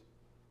gives,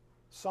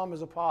 some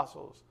as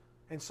apostles,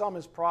 and some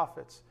as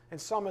prophets, and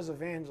some as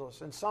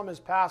evangelists, and some as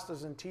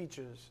pastors and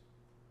teachers,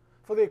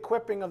 for the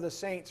equipping of the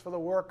saints, for the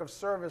work of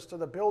service, to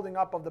the building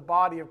up of the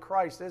body of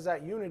Christ. There's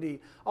that unity,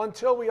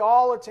 until we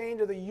all attain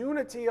to the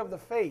unity of the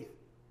faith.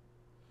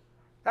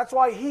 That's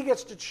why he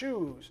gets to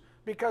choose,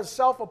 because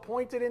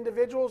self-appointed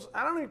individuals,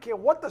 I don't even care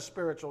what the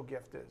spiritual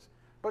gift is,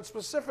 but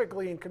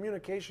specifically in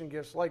communication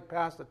gifts like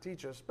pastor,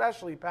 teacher,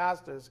 especially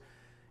pastors,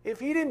 if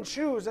he didn't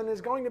choose, then there's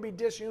going to be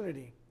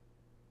disunity.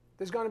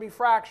 There's going to be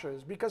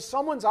fractures, because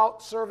someone's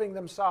out serving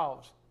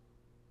themselves.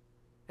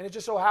 And it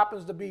just so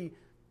happens to be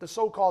the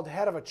so-called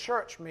head of a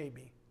church,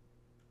 maybe.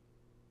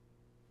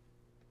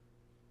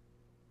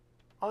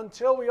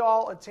 Until we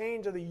all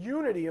attain to the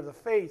unity of the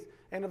faith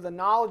and of the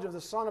knowledge of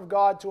the Son of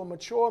God, to a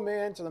mature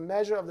man, to the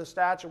measure of the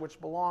stature which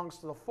belongs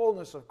to the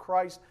fullness of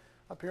Christ.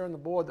 Up here on the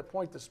board, the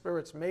point the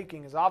Spirit's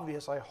making is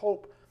obvious, I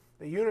hope.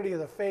 The unity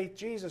of the faith.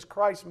 Jesus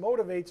Christ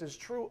motivates his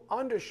true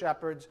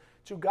under-shepherds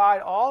to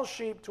guide all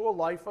sheep to a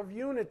life of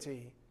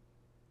unity.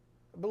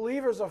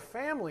 Believers are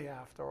family,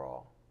 after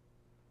all.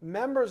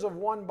 Members of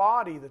one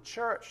body, the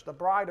church, the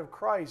bride of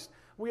Christ.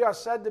 We are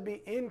said to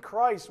be in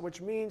Christ,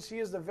 which means he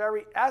is the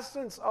very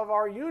essence of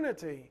our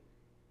unity.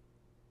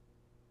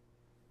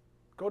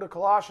 Go to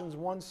Colossians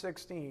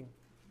 1:16.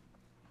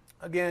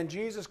 Again,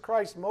 Jesus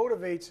Christ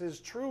motivates his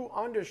true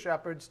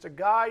under-shepherds to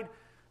guide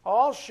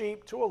all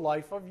sheep to a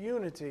life of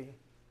unity.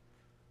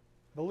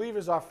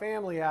 Believers are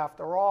family,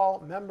 after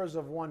all, members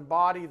of one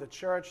body, the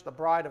church, the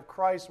bride of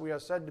Christ. We are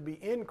said to be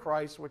in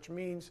Christ, which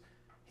means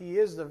he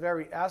is the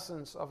very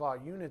essence of our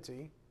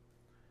unity.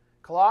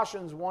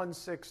 Colossians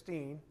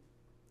 1:16.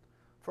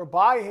 For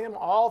by him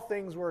all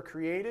things were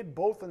created,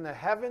 both in the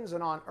heavens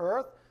and on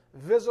earth,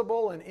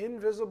 visible and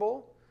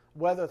invisible,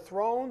 whether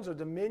thrones or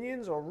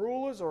dominions or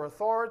rulers or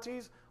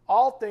authorities,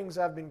 all things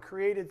have been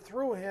created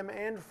through him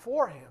and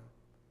for him.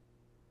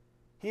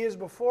 He is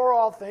before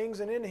all things,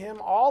 and in him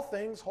all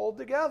things hold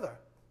together.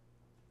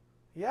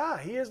 Yeah,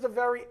 he is the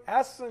very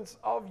essence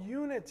of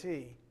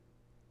unity.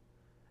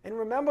 And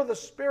remember the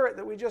Spirit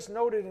that we just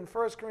noted in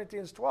 1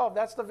 Corinthians 12.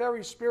 That's the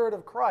very Spirit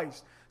of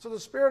Christ. So the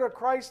Spirit of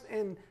Christ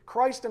and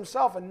Christ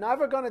himself are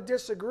never going to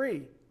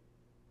disagree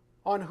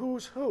on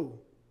who's who.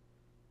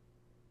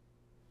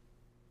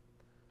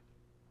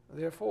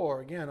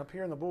 Therefore, again, up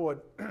here on the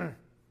board,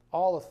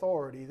 all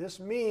authority. This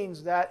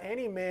means that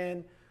any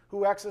man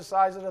who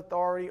exercises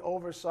authority,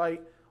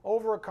 oversight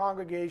over a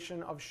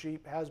congregation of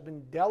sheep has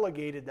been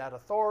delegated that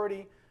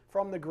authority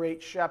from the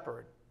great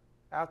shepherd.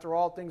 After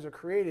all things are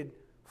created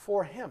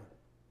for him,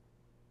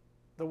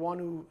 the one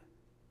who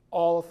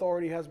all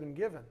authority has been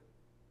given.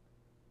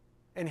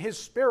 And his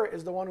Spirit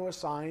is the one who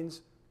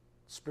assigns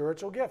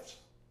spiritual gifts.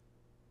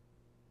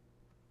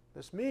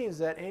 This means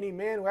that any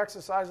man who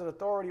exercises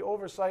authority,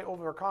 oversight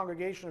over a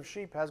congregation of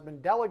sheep has been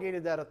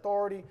delegated that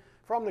authority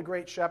from the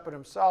great shepherd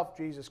himself,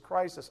 Jesus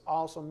Christ. This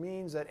also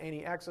means that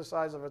any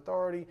exercise of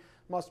authority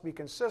must be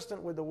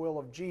consistent with the will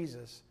of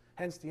Jesus.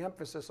 Hence the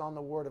emphasis on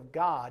the Word of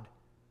God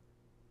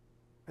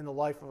in the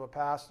life of a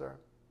pastor.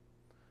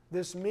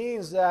 This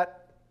means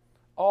that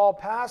all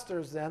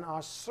pastors then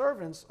are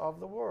servants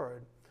of the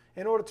Word.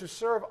 In order to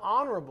serve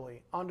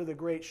honorably under the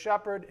great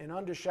shepherd, an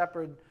under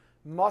shepherd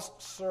must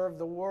serve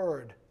the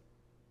Word.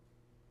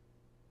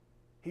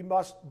 He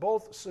must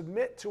both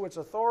submit to its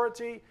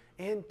authority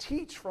and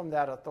teach from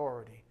that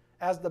authority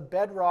as the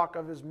bedrock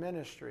of his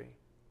ministry.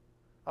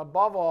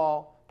 Above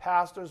all,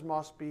 pastors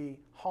must be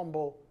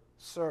humble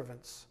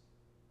servants.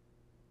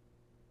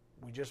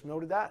 We just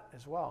noted that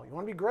as well. You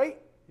want to be great?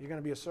 You're going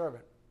to be a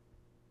servant.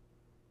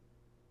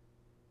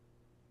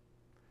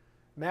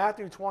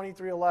 Matthew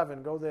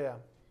 23:11, go there.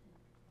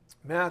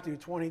 Matthew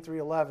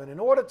 23:11. In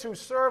order to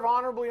serve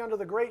honorably under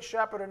the great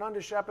shepherd, an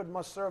under shepherd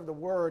must serve the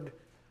Word.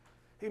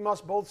 He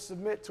must both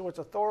submit to its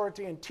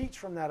authority and teach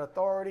from that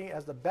authority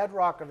as the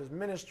bedrock of his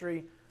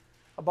ministry.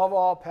 Above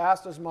all,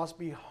 pastors must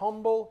be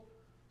humble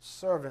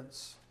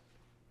servants.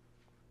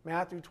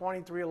 Matthew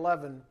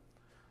 23:11.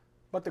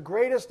 But the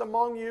greatest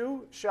among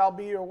you shall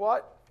be your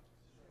what?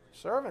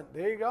 Servant.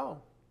 There you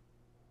go.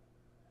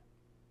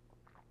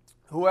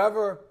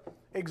 Whoever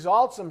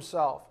exalts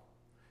himself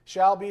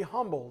shall be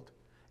humbled,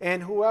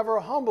 and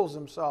whoever humbles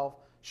himself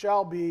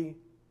shall be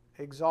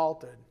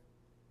exalted.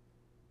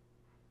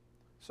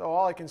 So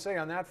all I can say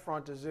on that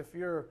front is if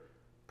you're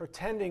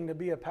pretending to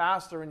be a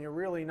pastor and you're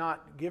really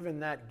not given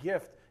that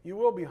gift, you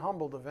will be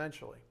humbled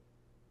eventually.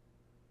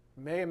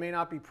 It may or may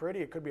not be pretty.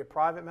 It could be a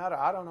private matter.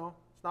 I don't know.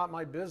 It's not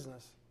my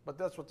business. But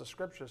that's what the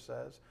Scripture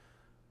says.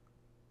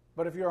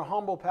 But if you're a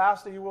humble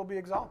pastor, you will be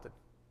exalted.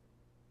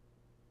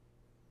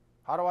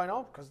 How do I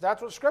know? Because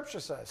that's what Scripture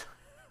says.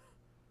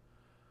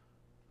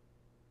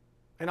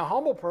 And a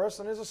humble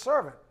person is a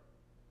servant.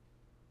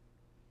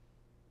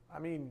 I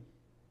mean,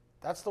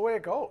 that's the way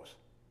it goes.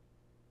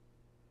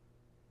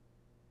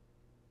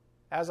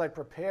 As I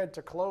prepared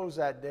to close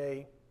that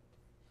day,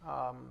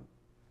 I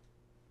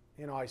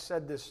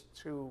said this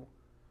to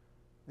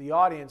the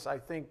audience, I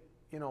think,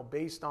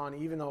 based on,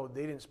 even though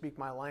they didn't speak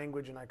my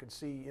language and I could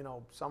see,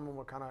 some of them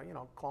were kind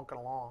of, clunking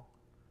along.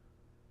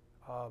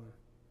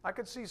 I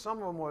could see some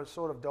of them were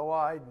sort of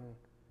doe-eyed and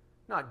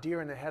not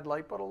deer in the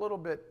headlight, but a little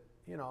bit,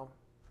 You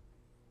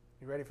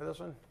ready for this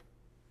one?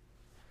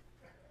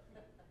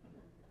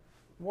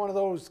 One of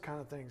those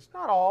kind of things.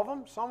 Not all of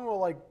them. Some were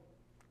like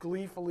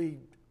gleefully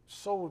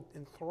so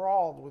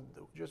enthralled with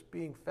just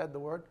being fed the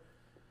Word.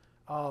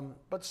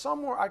 But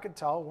some were, I could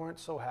tell, weren't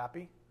so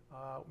happy.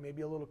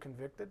 Maybe a little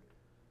convicted.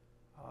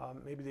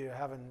 Maybe they were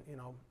having,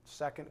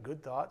 second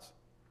good thoughts.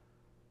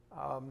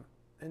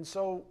 And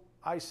so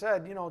I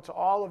said, to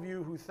all of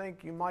you who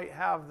think you might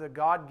have the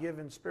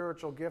God-given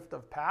spiritual gift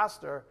of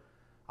pastor,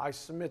 I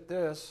submit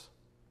this.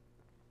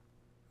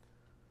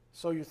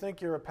 So you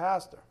think you're a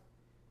pastor.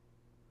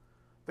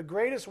 The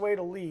greatest way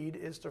to lead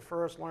is to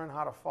first learn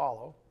how to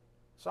follow.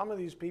 Some of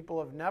these people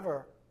have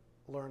never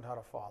learned how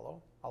to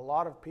follow. A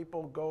lot of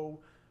people go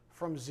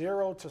from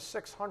 0 to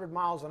 600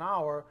 miles an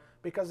hour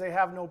because they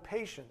have no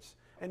patience.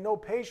 And no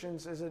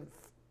patience is a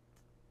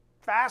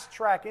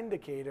fast-track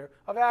indicator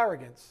of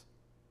arrogance.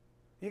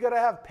 You got to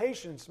have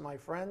patience, my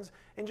friends,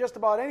 in just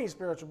about any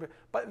spiritual gift.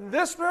 But in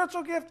this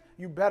spiritual gift,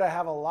 you better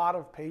have a lot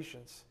of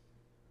patience.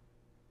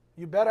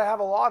 You better have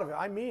a lot of it.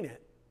 I mean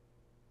it.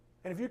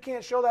 And if you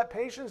can't show that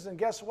patience, then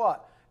guess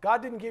what?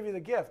 God didn't give you the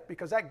gift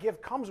because that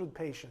gift comes with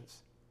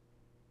patience.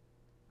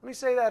 Let me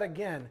say that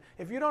again.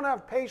 If you don't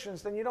have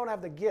patience, then you don't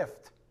have the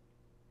gift.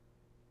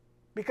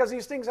 Because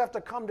these things have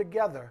to come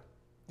together.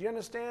 Do you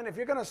understand? If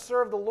you're going to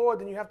serve the Lord,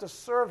 then you have to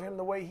serve Him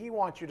the way He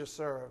wants you to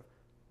serve.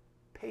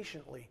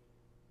 Patiently.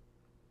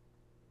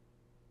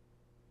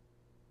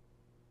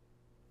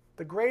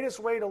 The greatest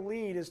way to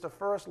lead is to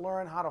first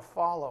learn how to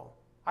follow.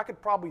 I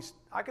could probably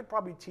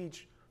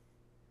teach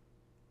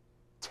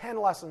 10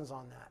 lessons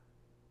on that.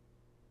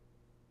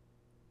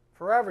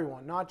 For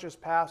everyone, not just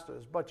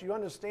pastors. But you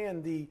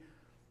understand the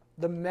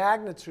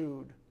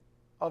magnitude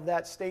of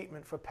that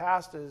statement for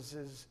pastors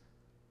is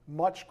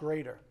much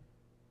greater.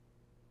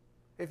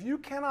 if you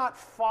cannot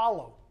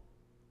follow,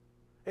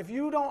 if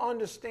you don't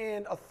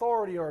understand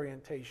authority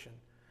orientation,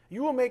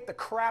 you will make the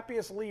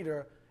crappiest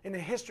leader in the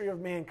history of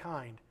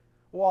mankind.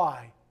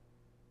 Why?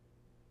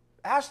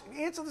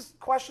 Answer this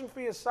question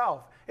for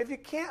yourself. If you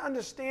can't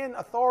understand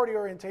authority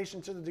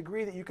orientation to the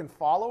degree that you can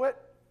follow it,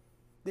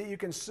 that you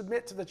can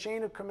submit to the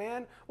chain of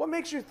command, what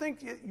makes you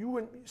think you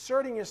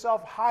inserting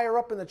yourself higher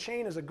up in the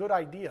chain is a good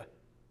idea?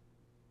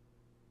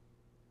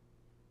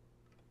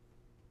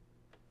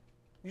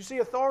 You see,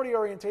 authority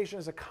orientation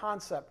is a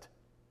concept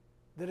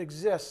that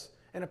exists,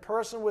 and a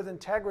person with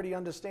integrity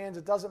understands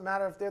it doesn't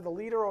matter if they're the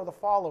leader or the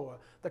follower.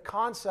 The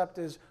concept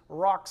is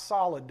rock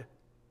solid.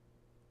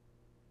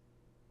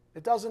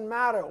 It doesn't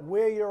matter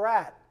where you're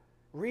at.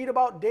 Read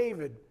about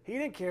David. He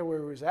didn't care where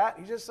he was at.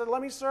 He just said,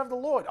 let me serve the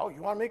Lord. Oh,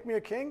 you want to make me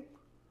a king?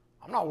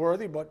 I'm not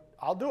worthy, but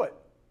I'll do it.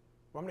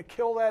 Want me to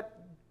kill that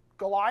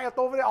Goliath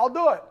over there? I'll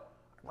do it.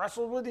 I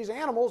wrestled with these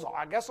animals.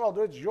 I guess I'll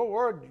do it. It's your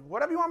word.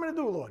 Whatever you want me to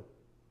do, Lord.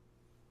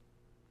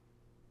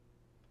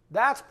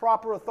 That's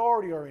proper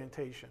authority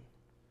orientation.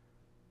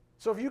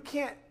 So if you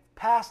can't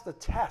pass the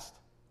test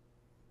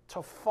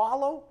to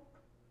follow,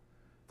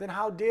 then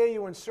how dare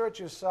you insert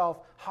yourself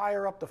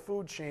higher up the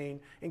food chain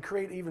and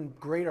create even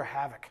greater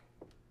havoc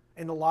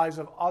in the lives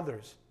of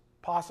others,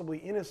 possibly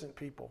innocent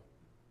people.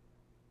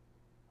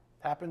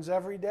 Happens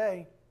every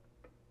day.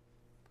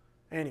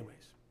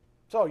 Anyways,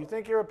 so you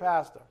think you're a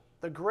pastor.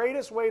 The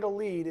greatest way to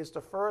lead is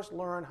to first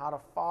learn how to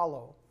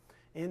follow.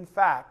 In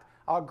fact,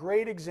 our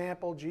great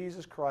example,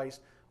 Jesus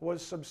Christ,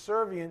 was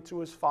subservient to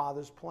his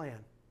Father's plan.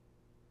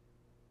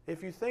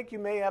 If you think you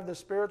may have the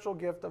spiritual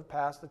gift of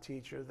pastor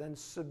teacher, then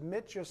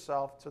submit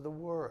yourself to the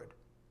Word.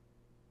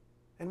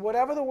 And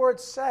whatever the Word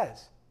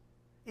says,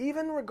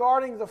 even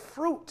regarding the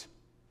fruit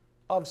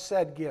of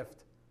said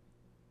gift,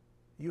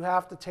 you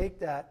have to take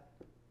that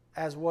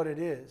as what it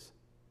is,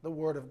 the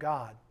Word of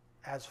God,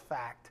 as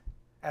fact,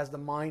 as the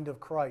mind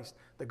of Christ,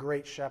 the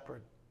great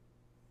shepherd.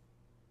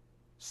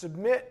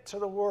 Submit to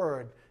the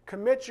Word.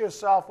 Commit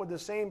yourself with the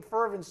same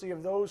fervency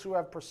of those who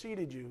have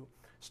preceded you,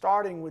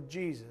 starting with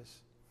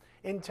Jesus.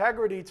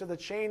 Integrity to the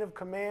chain of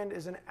command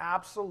is an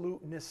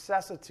absolute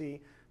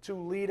necessity to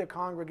lead a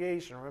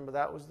congregation. Remember,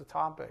 that was the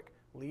topic,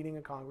 leading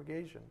a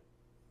congregation.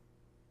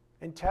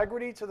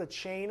 Integrity to the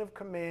chain of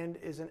command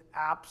is an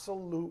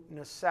absolute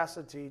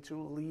necessity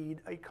to lead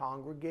a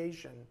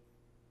congregation.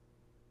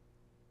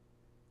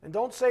 And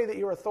don't say that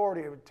you're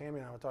authority. Tammy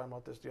and I were talking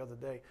about this the other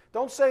day.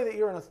 Don't say that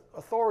you're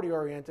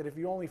authority-oriented if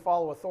you only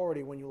follow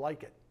authority when you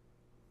like it.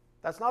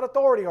 That's not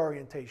authority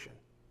orientation.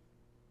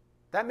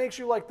 That makes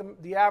you like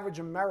the average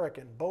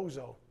American,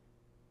 bozo.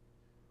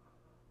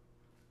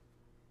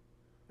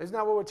 Isn't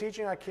that what we're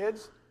teaching our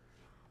kids?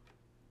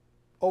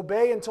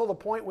 Obey until the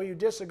point where you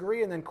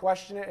disagree and then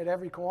question it at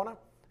every corner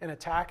and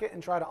attack it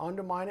and try to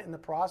undermine it in the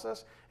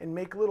process and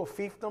make little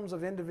fiefdoms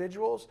of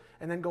individuals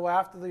and then go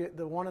after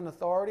the one in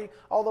authority.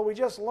 Although we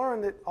just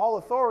learned that all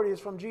authority is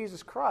from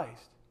Jesus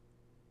Christ.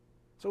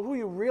 So who are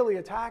you really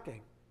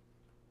attacking?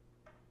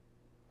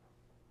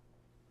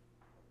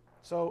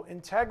 So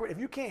integrity, if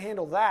you can't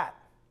handle that,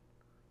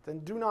 then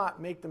do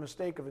not make the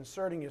mistake of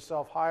inserting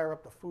yourself higher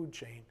up the food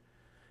chain.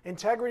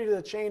 Integrity to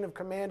the chain of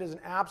command is an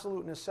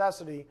absolute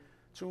necessity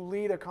to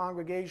lead a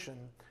congregation.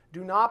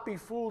 Do not be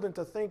fooled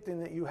into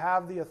thinking that you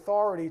have the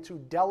authority to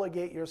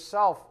delegate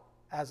yourself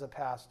as a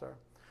pastor.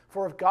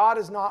 For if God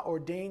has not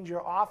ordained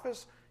your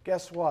office,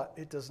 guess what?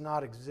 It does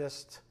not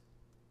exist.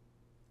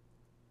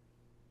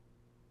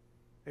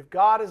 If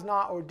God has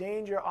not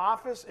ordained your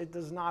office, it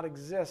does not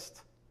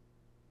exist.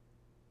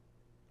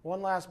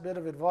 One last bit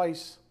of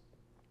advice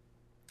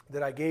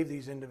that I gave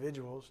these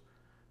individuals,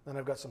 then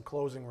I've got some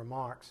closing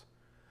remarks.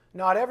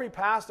 Not every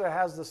pastor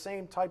has the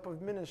same type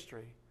of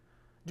ministry.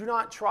 Do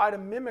not try to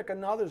mimic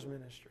another's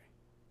ministry.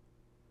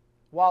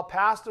 While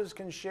pastors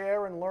can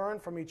share and learn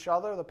from each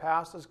other, the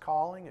pastor's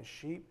calling as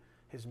sheep,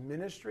 his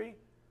ministry,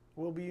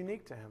 will be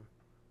unique to him.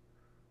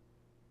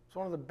 It's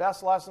one of the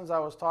best lessons I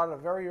was taught at a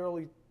very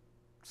early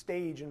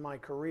stage in my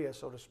career,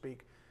 so to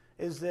speak,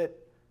 is that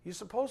you're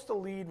supposed to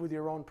lead with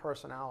your own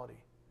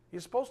personality.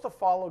 You're supposed to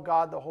follow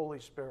God, the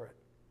Holy Spirit.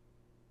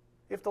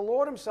 If the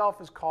Lord himself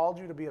has called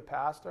you to be a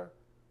pastor,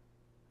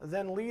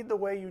 then lead the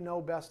way you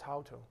know best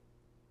how to.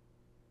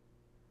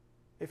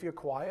 If you're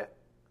quiet,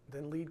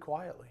 then lead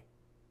quietly.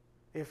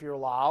 If you're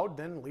loud,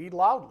 then lead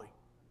loudly.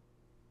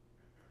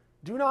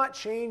 Do not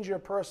change your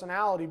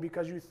personality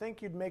because you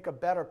think you'd make a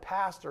better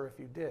pastor if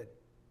you did.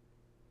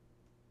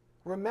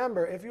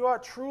 Remember, if you are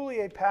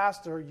truly a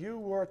pastor, you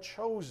were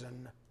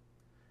chosen.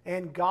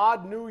 And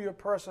God knew your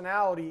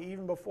personality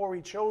even before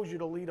he chose you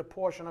to lead a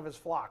portion of his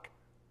flock.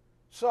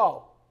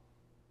 So,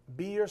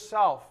 be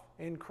yourself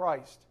in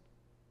Christ.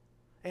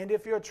 And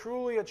if you're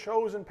truly a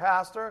chosen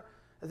pastor,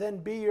 then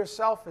be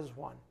yourself as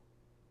one.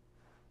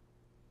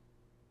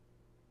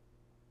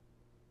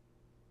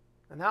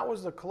 And that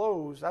was the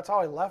close. That's how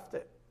I left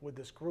it with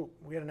this group.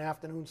 We had an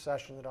afternoon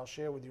session that I'll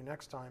share with you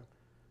next time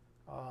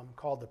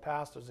called The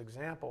Pastor's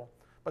Example.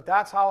 But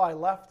that's how I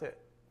left it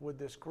with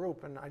this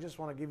group. And I just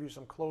want to give you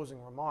some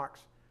closing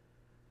remarks.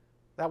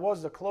 That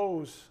was the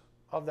close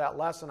of that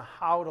lesson,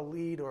 how to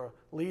lead or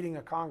leading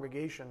a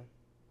congregation.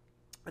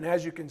 And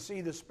as you can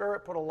see, the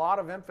Spirit put a lot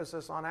of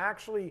emphasis on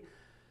actually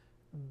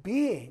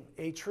being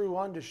a true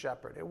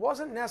under-shepherd. It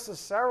wasn't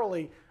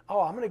necessarily,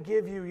 I'm going to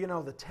give you,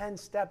 the 10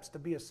 steps to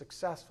be a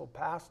successful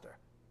pastor.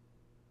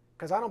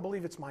 Because I don't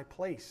believe it's my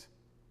place.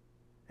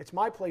 It's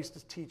my place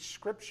to teach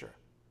Scripture.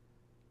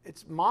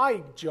 It's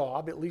my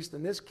job, at least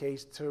in this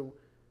case, to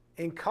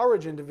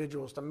encourage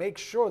individuals to make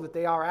sure that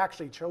they are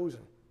actually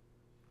chosen.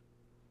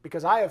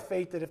 Because I have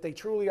faith that if they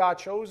truly are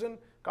chosen,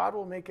 God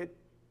will make it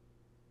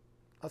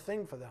a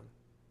thing for them.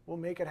 Will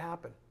make it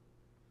happen.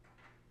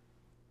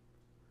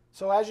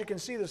 So as you can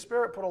see, the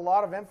Spirit put a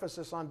lot of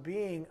emphasis on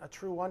being a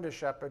true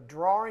under-shepherd,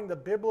 drawing the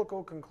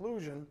biblical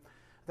conclusion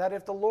that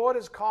if the Lord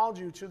has called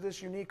you to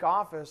this unique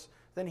office,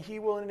 then He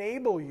will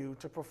enable you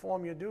to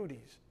perform your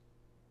duties.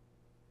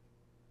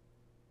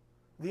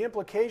 The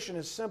implication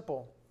is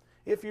simple.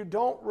 If you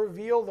don't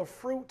reveal the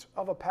fruit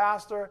of a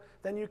pastor,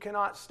 then you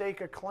cannot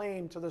stake a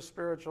claim to the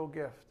spiritual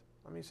gift.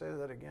 Let me say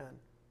that again.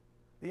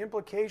 The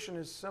implication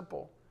is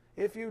simple.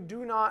 If you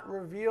do not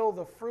reveal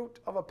the fruit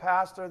of a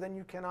pastor, then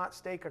you cannot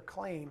stake a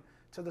claim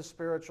to the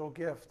spiritual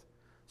gift.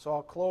 So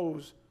I'll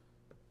close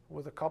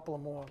with a couple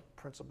of more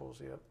principles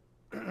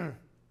here.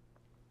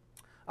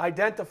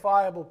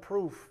 Identifiable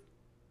proof.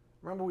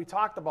 Remember, we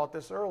talked about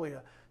this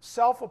earlier.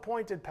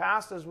 Self-appointed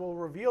pastors will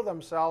reveal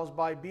themselves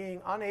by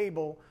being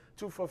unable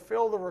to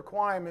fulfill the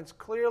requirements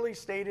clearly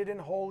stated in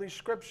Holy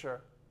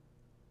Scripture.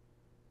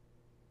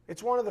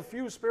 It's one of the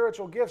few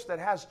spiritual gifts that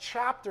has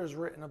chapters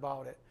written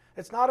about it.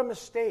 It's not a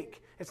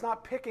mistake. It's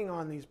not picking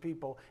on these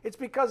people. It's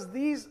because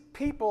these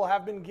people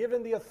have been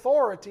given the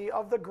authority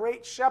of the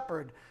great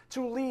shepherd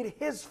to lead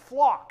his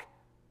flock.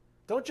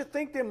 Don't you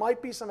think there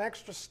might be some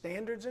extra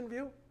standards in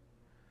view?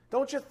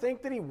 Don't you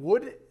think that he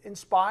would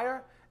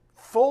inspire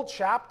full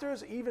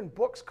chapters, even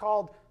books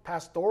called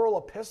pastoral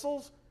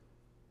epistles?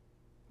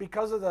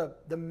 Because of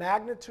the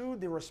magnitude,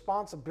 the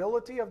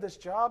responsibility of this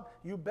job?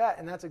 You bet,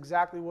 and that's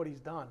exactly what he's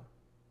done.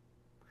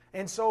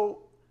 And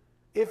so,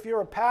 if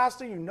you're a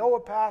pastor, you know a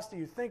pastor,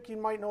 you think you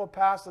might know a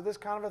pastor, this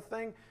kind of a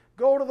thing,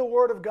 go to the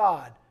Word of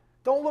God.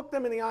 Don't look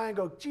them in the eye and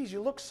go, geez, you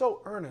look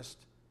so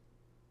earnest,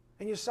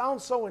 and you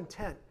sound so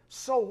intent.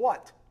 So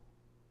what?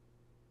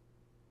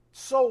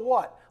 So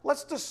what?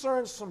 Let's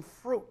discern some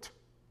fruit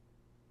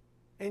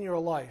in your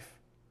life.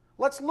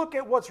 Let's look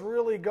at what's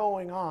really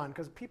going on,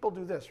 because people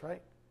do this,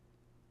 right?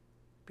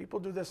 People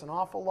do this an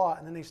awful lot,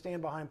 and then they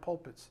stand behind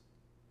pulpits.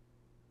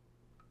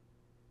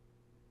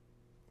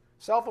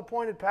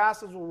 Self-appointed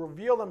pastors will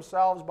reveal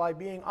themselves by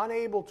being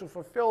unable to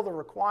fulfill the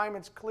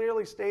requirements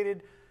clearly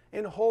stated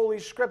in Holy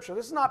Scripture.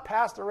 This is not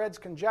Pastor Ed's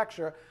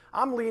conjecture.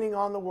 I'm leaning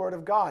on the Word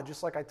of God,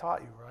 just like I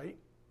taught you, right?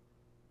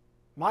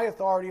 My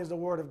authority is the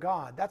Word of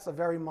God. That's the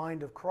very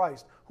mind of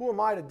Christ. Who am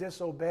I to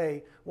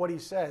disobey what He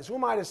says? Who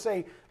am I to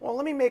say, well,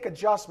 let me make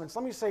adjustments.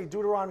 Let me say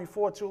Deuteronomy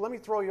 4:2. Let me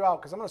throw you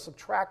out because I'm going to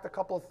subtract a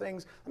couple of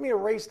things. Let me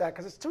erase that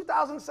because it's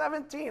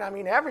 2017. I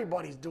mean,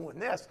 everybody's doing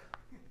this.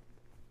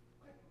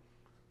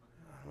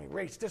 Let me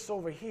erase this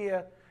over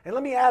here. And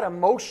let me add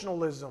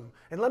emotionalism.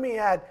 And let me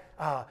add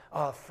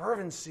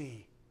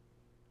fervency.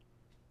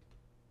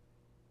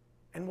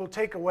 And we'll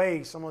take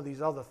away some of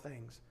these other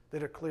things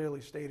that are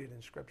clearly stated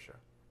in Scripture.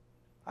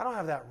 I don't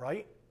have that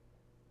right.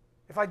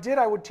 If I did,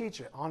 I would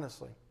teach it,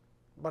 honestly.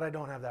 But I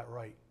don't have that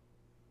right.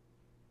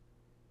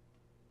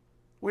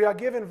 We are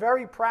given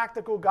very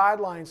practical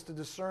guidelines to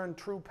discern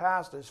true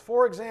pastors.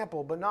 For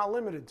example, but not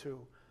limited to,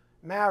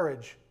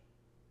 marriage,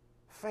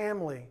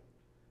 family,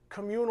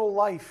 communal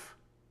life,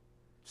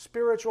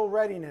 spiritual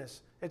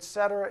readiness,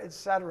 etc.,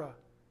 etc.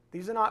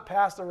 These are not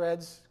Pastor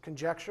Ed's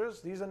conjectures.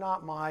 These are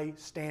not my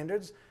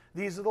standards.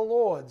 These are the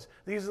Lord's.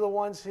 These are the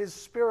ones His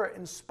Spirit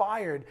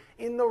inspired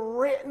in the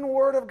written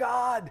Word of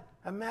God.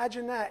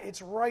 Imagine that.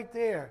 It's right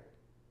there.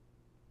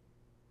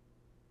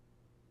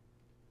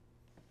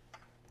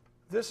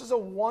 This is a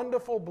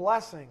wonderful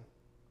blessing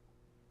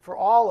for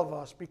all of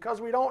us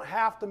because we don't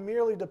have to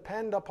merely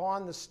depend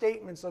upon the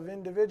statements of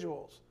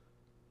individuals.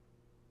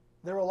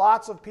 There are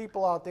lots of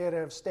people out there that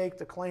have staked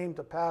a claim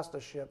to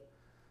pastorship,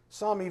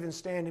 some even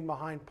standing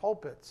behind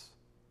pulpits.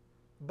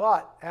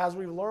 But, as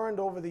we've learned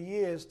over the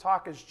years,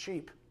 talk is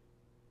cheap.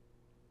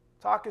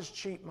 Talk is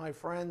cheap, my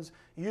friends.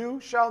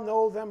 You shall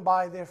know them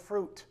by their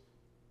fruit.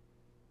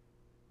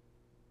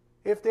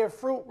 If their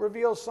fruit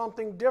reveals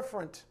something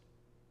different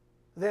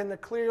than the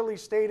clearly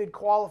stated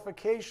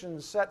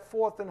qualifications set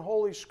forth in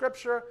Holy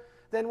Scripture,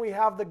 then we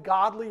have the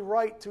godly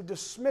right to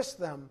dismiss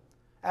them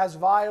as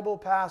viable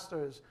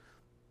pastors.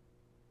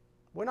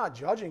 We're not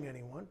judging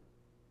anyone.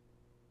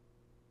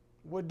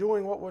 We're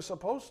doing what we're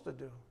supposed to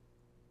do.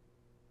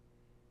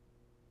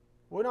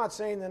 We're not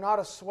saying they're not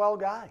a swell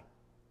guy.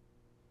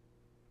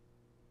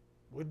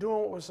 We're doing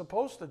what we're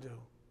supposed to do.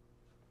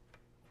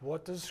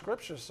 What does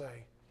Scripture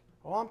say?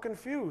 Oh, I'm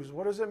confused.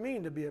 What does it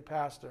mean to be a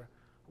pastor?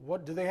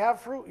 What do they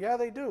have fruit? Yeah,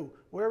 they do.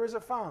 Where is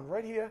it found?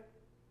 Right here.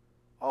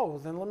 Oh, well,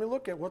 then let me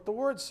look at what the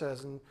Word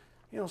says. And,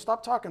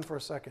 stop talking for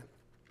a second.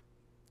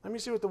 Let me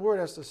see what the Word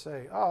has to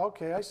say. Oh,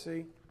 okay, I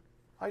see.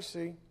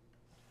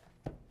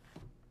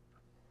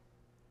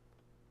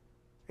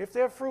 If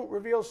their fruit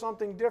reveals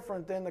something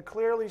different than the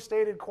clearly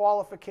stated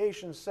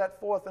qualifications set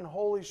forth in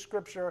Holy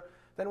Scripture,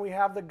 then we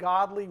have the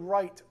godly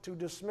right to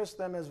dismiss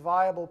them as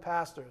viable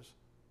pastors.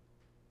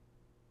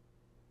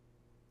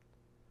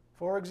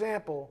 For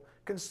example,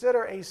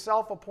 consider a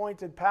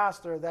self-appointed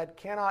pastor that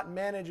cannot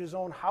manage his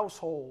own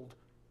household.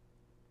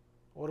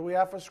 What do we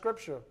have for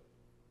Scripture?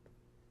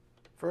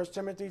 1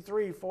 Timothy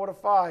 3,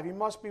 4-5. He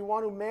must be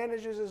one who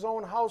manages his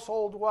own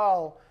household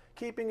well,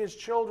 keeping his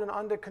children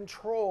under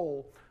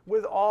control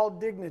with all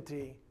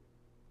dignity.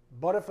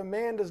 But if a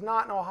man does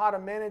not know how to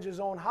manage his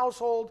own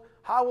household,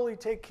 how will he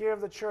take care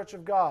of the church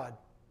of God?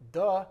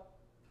 Duh.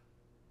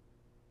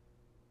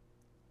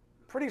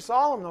 Pretty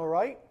solemn though,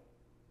 right?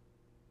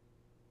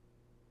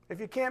 If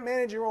you can't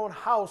manage your own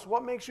house,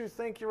 what makes you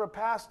think you're a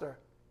pastor?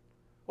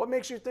 What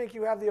makes you think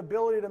you have the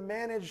ability to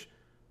manage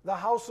the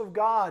house of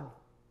God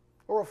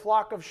or a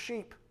flock of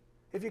sheep?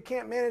 If you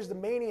can't manage the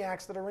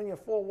maniacs that are in your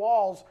four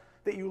walls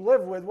that you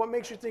live with, what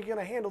makes you think you're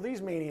going to handle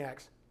these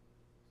maniacs?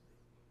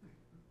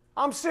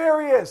 I'm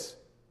serious.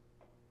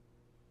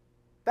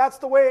 That's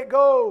the way it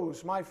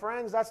goes, my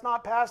friends. That's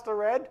not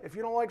Pastor Ed. If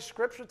you don't like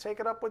Scripture,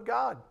 take it up with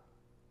God.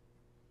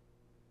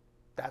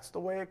 That's the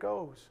way it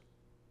goes.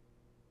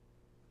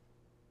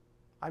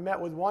 I met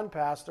with one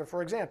pastor,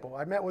 for example,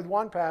 I met with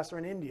one pastor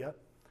in India.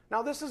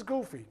 Now, this is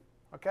goofy,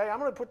 okay? I'm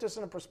going to put this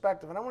in a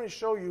perspective, and I want to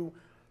show you,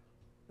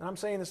 and I'm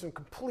saying this in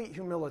complete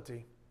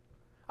humility,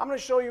 I'm going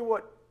to show you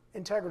what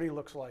integrity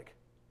looks like,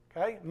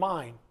 okay?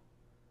 Mine.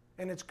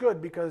 And it's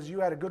good because you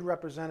had a good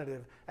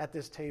representative at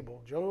this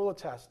table. Joe will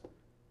attest.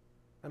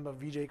 Remember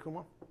Vijay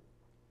Kumar?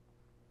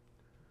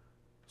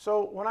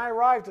 So when I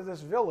arrived to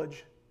this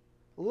village,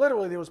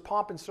 literally there was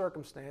pomp and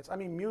circumstance. I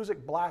mean,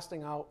 music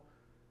blasting out.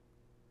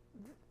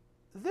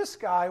 This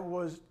guy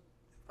was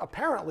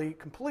apparently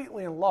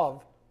completely in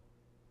love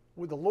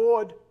with the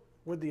Lord,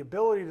 with the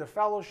ability to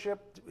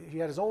fellowship. He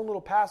had his own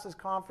little pastors'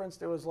 conference.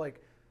 There was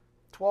like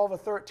 12 or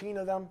 13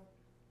 of them,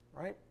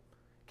 right?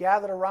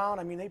 Gathered around.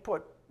 I mean, they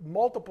put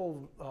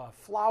multiple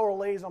flower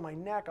lays on my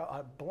neck,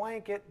 a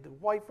blanket. The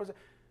wife was...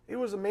 It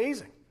was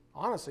amazing.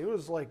 Honestly, it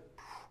was like...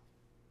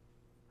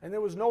 And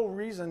there was no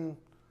reason,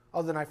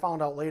 other than I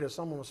found out later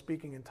someone was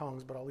speaking in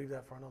tongues, but I'll leave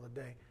that for another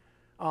day.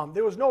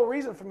 There was no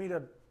reason for me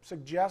to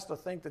suggest or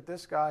think that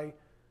this guy,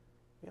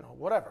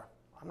 whatever.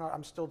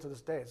 I'm still to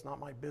this day. It's not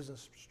my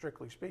business,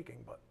 strictly speaking.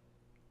 But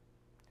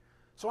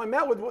so I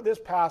met with this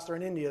pastor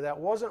in India that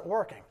wasn't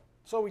working.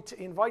 So he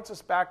invites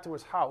us back to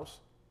his house,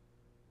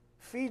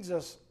 feeds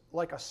us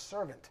like a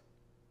servant,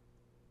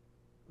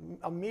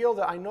 a meal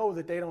that I know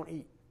that they don't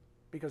eat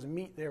because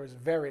meat there is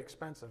very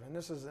expensive. And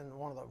this is in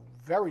one of the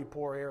very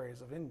poor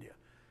areas of India.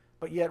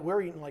 But yet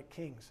we're eating like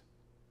kings.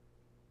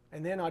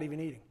 And they're not even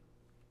eating.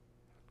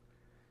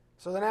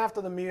 So then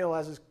after the meal,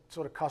 as is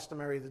sort of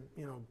customary,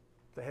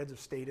 the heads of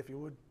state, if you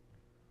would,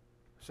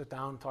 sit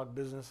down and talk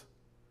business.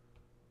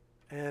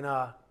 And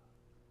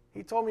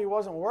he told me he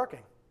wasn't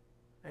working,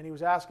 and he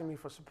was asking me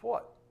for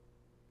support.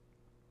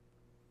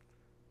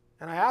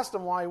 And I asked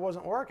him why he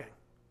wasn't working.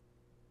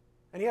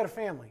 And he had a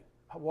family,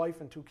 a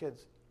wife and 2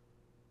 kids.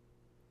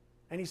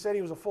 And he said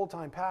he was a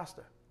full-time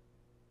pastor.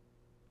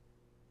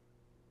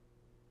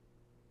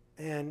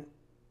 And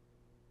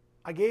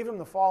I gave him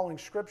the following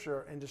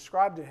scripture and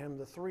described to him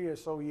the 3 or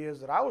so years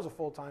that I was a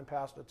full-time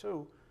pastor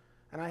too,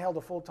 and I held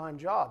a full-time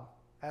job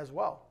as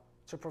well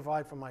to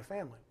provide for my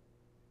family.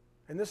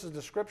 And this is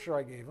the scripture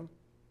I gave him.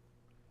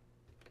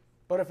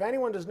 But if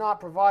anyone does not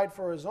provide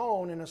for his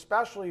own, and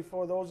especially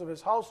for those of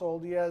his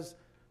household, he has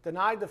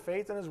denied the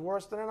faith and is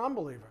worse than an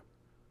unbeliever.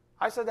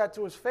 I said that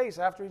to his face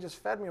after he just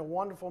fed me a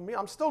wonderful meal.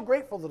 I'm still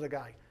grateful to the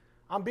guy.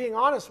 I'm being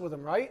honest with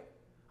him, right?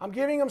 I'm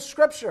giving him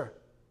scripture.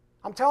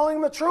 I'm telling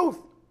him the truth.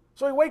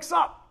 So he wakes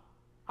up.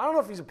 I don't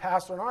know if he's a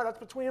pastor or not. That's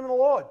between him and the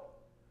Lord.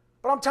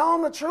 But I'm telling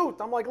him the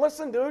truth. I'm like,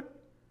 listen, dude,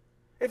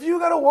 if you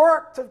got to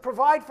work to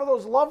provide for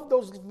those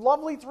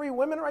lovely 3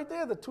 women right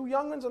there, the 2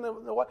 young ones and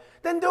the what,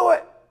 then do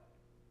it.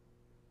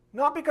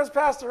 Not because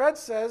Pastor Ed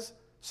says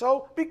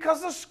so,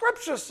 because the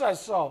Scripture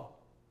says so.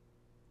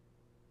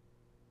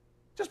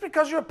 Just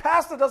because you're a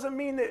pastor doesn't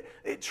mean that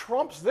it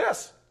trumps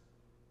this.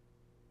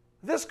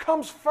 This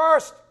comes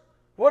first.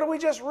 What did we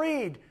just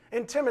read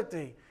in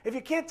Timothy? If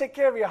you can't take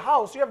care of your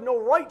house, you have no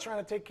right trying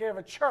to take care of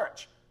a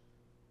church.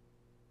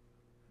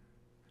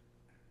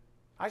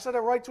 I said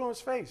that right to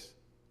his face.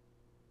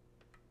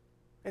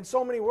 In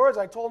so many words,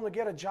 I told him to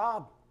get a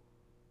job.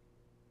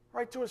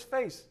 Right to his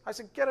face. I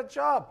said, get a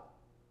job.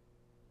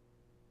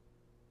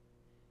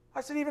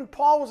 I said, even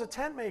Paul was a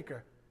tent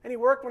maker, and he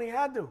worked when he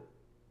had to.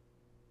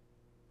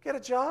 Get a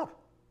job.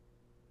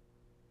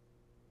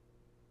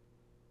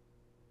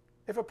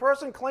 If a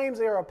person claims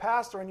they are a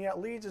pastor and yet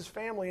leads his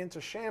family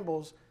into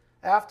shambles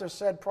after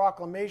said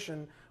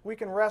proclamation, we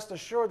can rest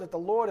assured that the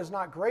Lord has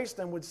not graced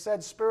them with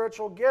said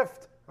spiritual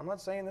gift. I'm not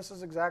saying this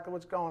is exactly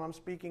what's going on. I'm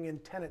speaking in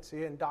tenets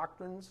here, in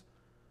doctrines.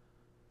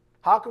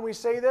 How can we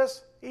say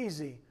this?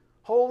 Easy.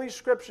 Holy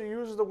Scripture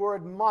uses the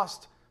word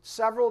must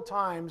several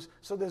times,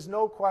 so there's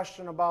no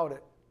question about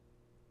it.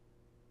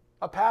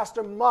 A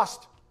pastor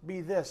must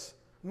be this,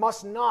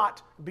 must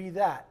not be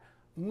that.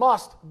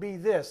 must be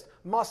this,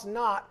 must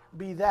not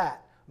be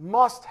that,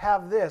 must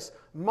have this,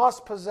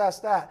 must possess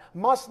that,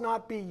 must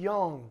not be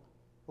young,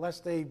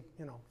 lest they,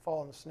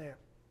 fall in the snare.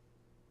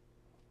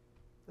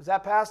 Is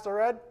that Pastor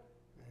Ed?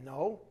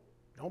 No.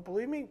 Don't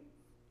believe me?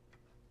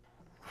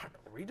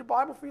 Read the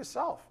Bible for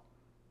yourself.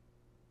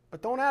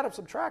 But don't add or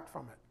subtract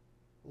from it.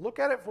 Look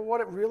at it for what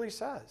it really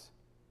says.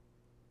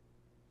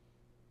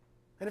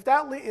 And if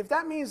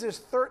that means there's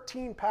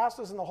 13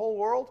 pastors in the whole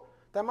world,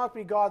 that must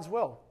be God's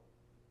will.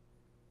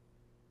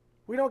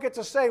 We don't get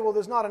to say, well,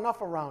 there's not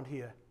enough around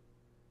here.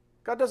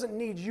 God doesn't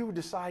need you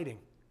deciding.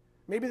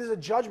 Maybe there's a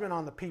judgment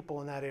on the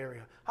people in that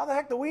area. How the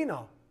heck do we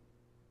know?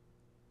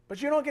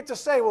 But you don't get to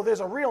say, well, there's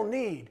a real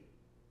need.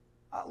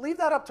 Leave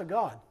that up to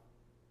God.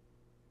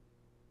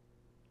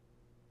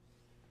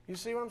 You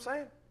see what I'm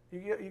saying?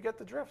 You get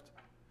the drift.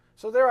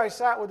 So there I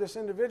sat with this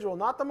individual,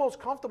 not the most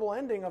comfortable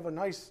ending of a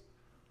nice,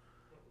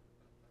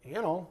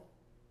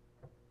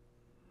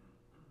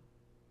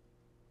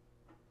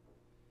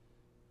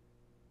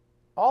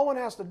 All one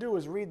has to do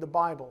is read the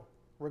Bible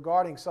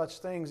regarding such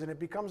things, and it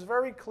becomes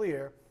very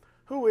clear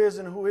who is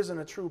and who isn't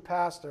a true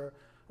pastor,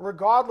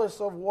 regardless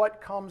of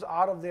what comes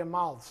out of their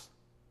mouths.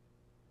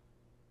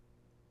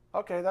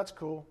 Okay, that's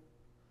cool.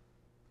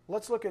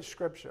 Let's look at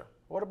Scripture.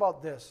 What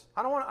about this?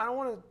 I don't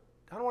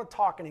want to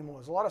talk anymore.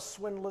 There's a lot of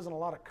swindlers and a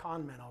lot of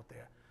con men out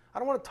there. I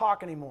don't want to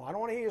talk anymore. I don't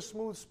want to hear your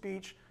smooth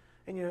speech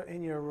and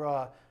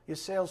your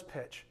sales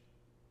pitch.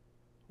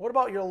 What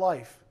about your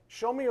life?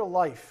 Show me your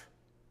life.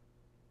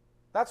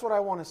 That's what I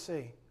want to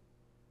see.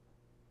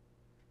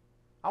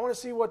 I want to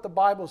see what the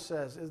Bible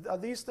says. Are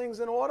these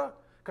things in order?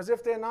 Because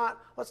if they're not,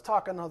 let's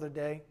talk another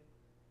day.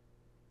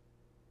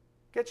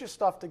 Get your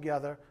stuff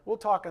together. We'll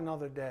talk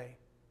another day.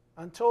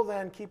 Until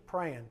then, keep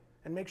praying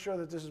and make sure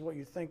that this is what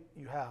you think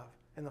you have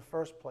in the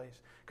first place.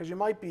 Because you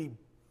might be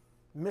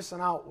missing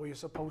out where you're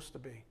supposed to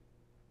be.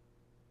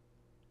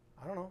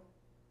 I don't know.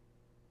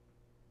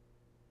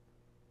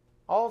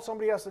 All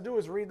somebody has to do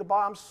is read the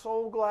Bible. I'm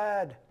so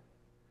glad.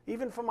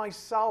 Even for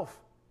myself.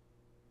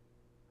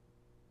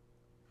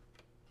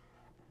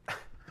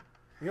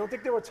 You don't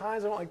think there were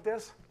times I went like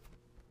this?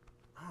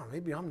 Oh,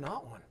 maybe I'm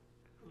not one.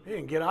 You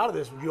can get out of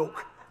this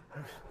yoke.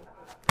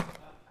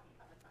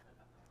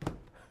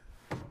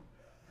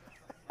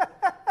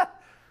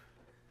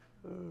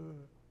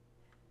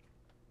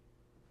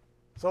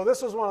 So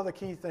this was one of the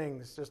key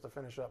things, just to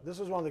finish up. This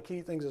was one of the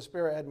key things the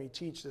Spirit had me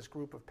teach this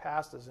group of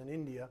pastors in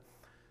India.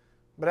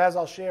 But as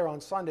I'll share on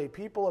Sunday,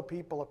 people are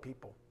people are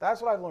people.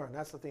 That's what I've learned.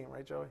 That's the theme,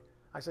 right, Joey?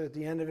 I said at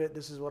the end of it,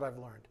 this is what I've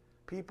learned.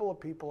 People are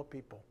people are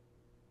people.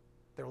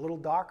 They're a little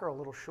darker, a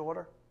little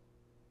shorter.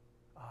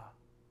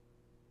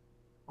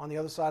 On the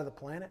other side of the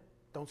planet,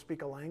 don't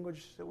speak a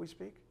language that we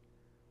speak.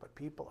 But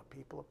people are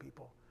people are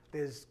people.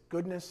 There's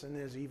goodness and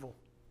there's evil.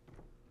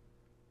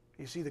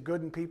 You see the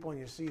good in people and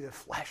you see the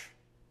flesh.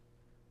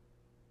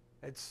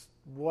 It's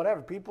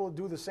whatever. People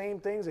do the same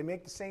things. They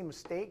make the same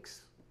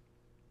mistakes.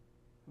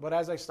 But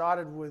as I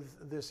started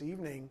with this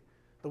evening,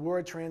 the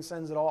Word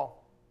transcends it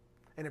all.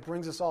 And it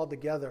brings us all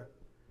together.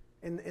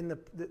 And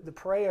the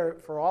prayer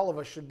for all of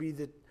us should be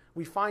that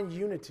we find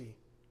unity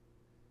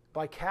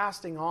by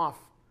casting off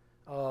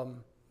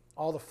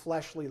all the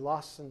fleshly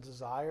lusts and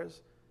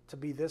desires to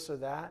be this or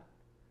that.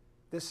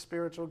 This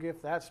spiritual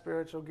gift, that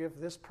spiritual gift,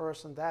 this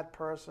person,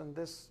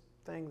 this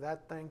thing,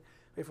 that thing.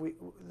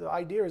 The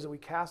idea is that we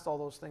cast all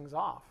those things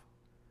off.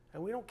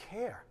 And we don't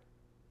care.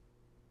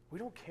 We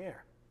don't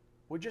care.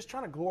 We're just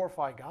trying to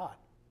glorify God.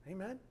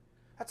 Amen?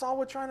 That's all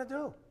we're trying to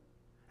do.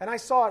 And I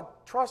saw,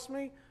 trust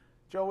me,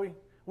 Joey,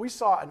 we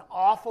saw an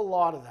awful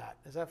lot of that.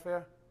 Is that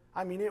fair?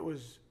 I mean, it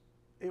was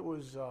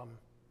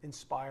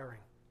inspiring.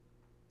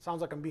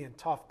 Sounds like I'm being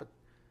tough, but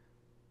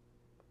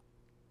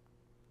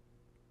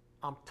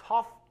I'm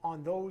tough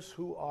on those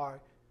who are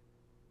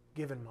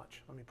given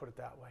much. Let me put it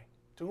that way.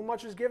 To whom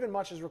much is given,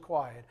 much is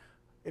required.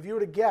 If you were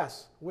to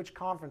guess which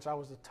conference I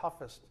was the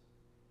toughest,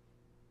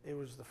 it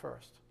was the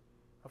first.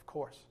 Of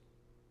course.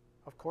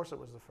 Of course it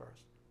was the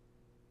first.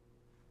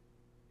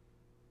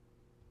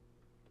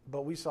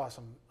 But we saw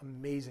some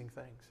amazing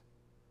things.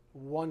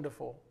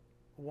 Wonderful,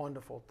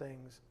 wonderful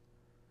things.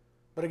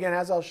 But again,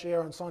 as I'll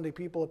share on Sunday,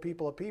 people are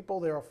people are people.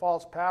 There are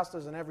false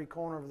pastors in every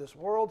corner of this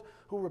world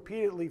who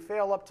repeatedly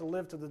fail up to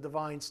live to the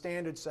divine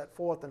standards set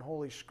forth in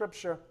Holy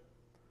Scripture.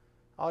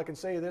 All I can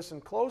say to this in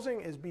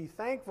closing is be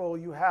thankful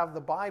you have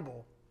the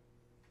Bible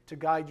to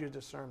guide your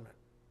discernment.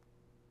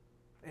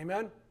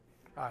 Amen?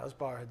 All right, let's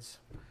bow our heads.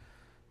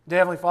 Dear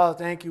Heavenly Father,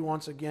 thank you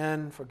once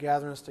again for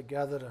gathering us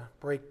together to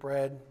break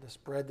bread, this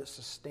bread that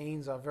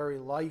sustains our very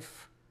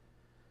life.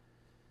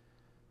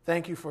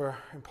 Thank you for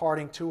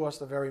imparting to us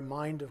the very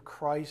mind of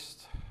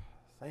Christ.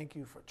 Thank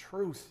you for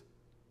truth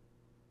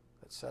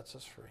that sets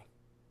us free.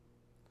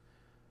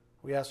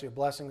 We ask your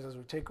blessings as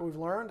we take what we've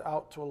learned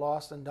out to a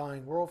lost and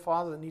dying world,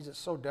 Father, that needs it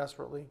so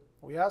desperately.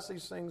 We ask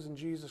these things in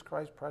Jesus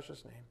Christ's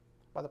precious name.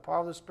 By the power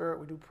of the Spirit,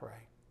 we do pray.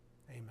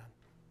 Amen.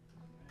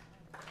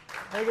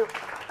 Thank you.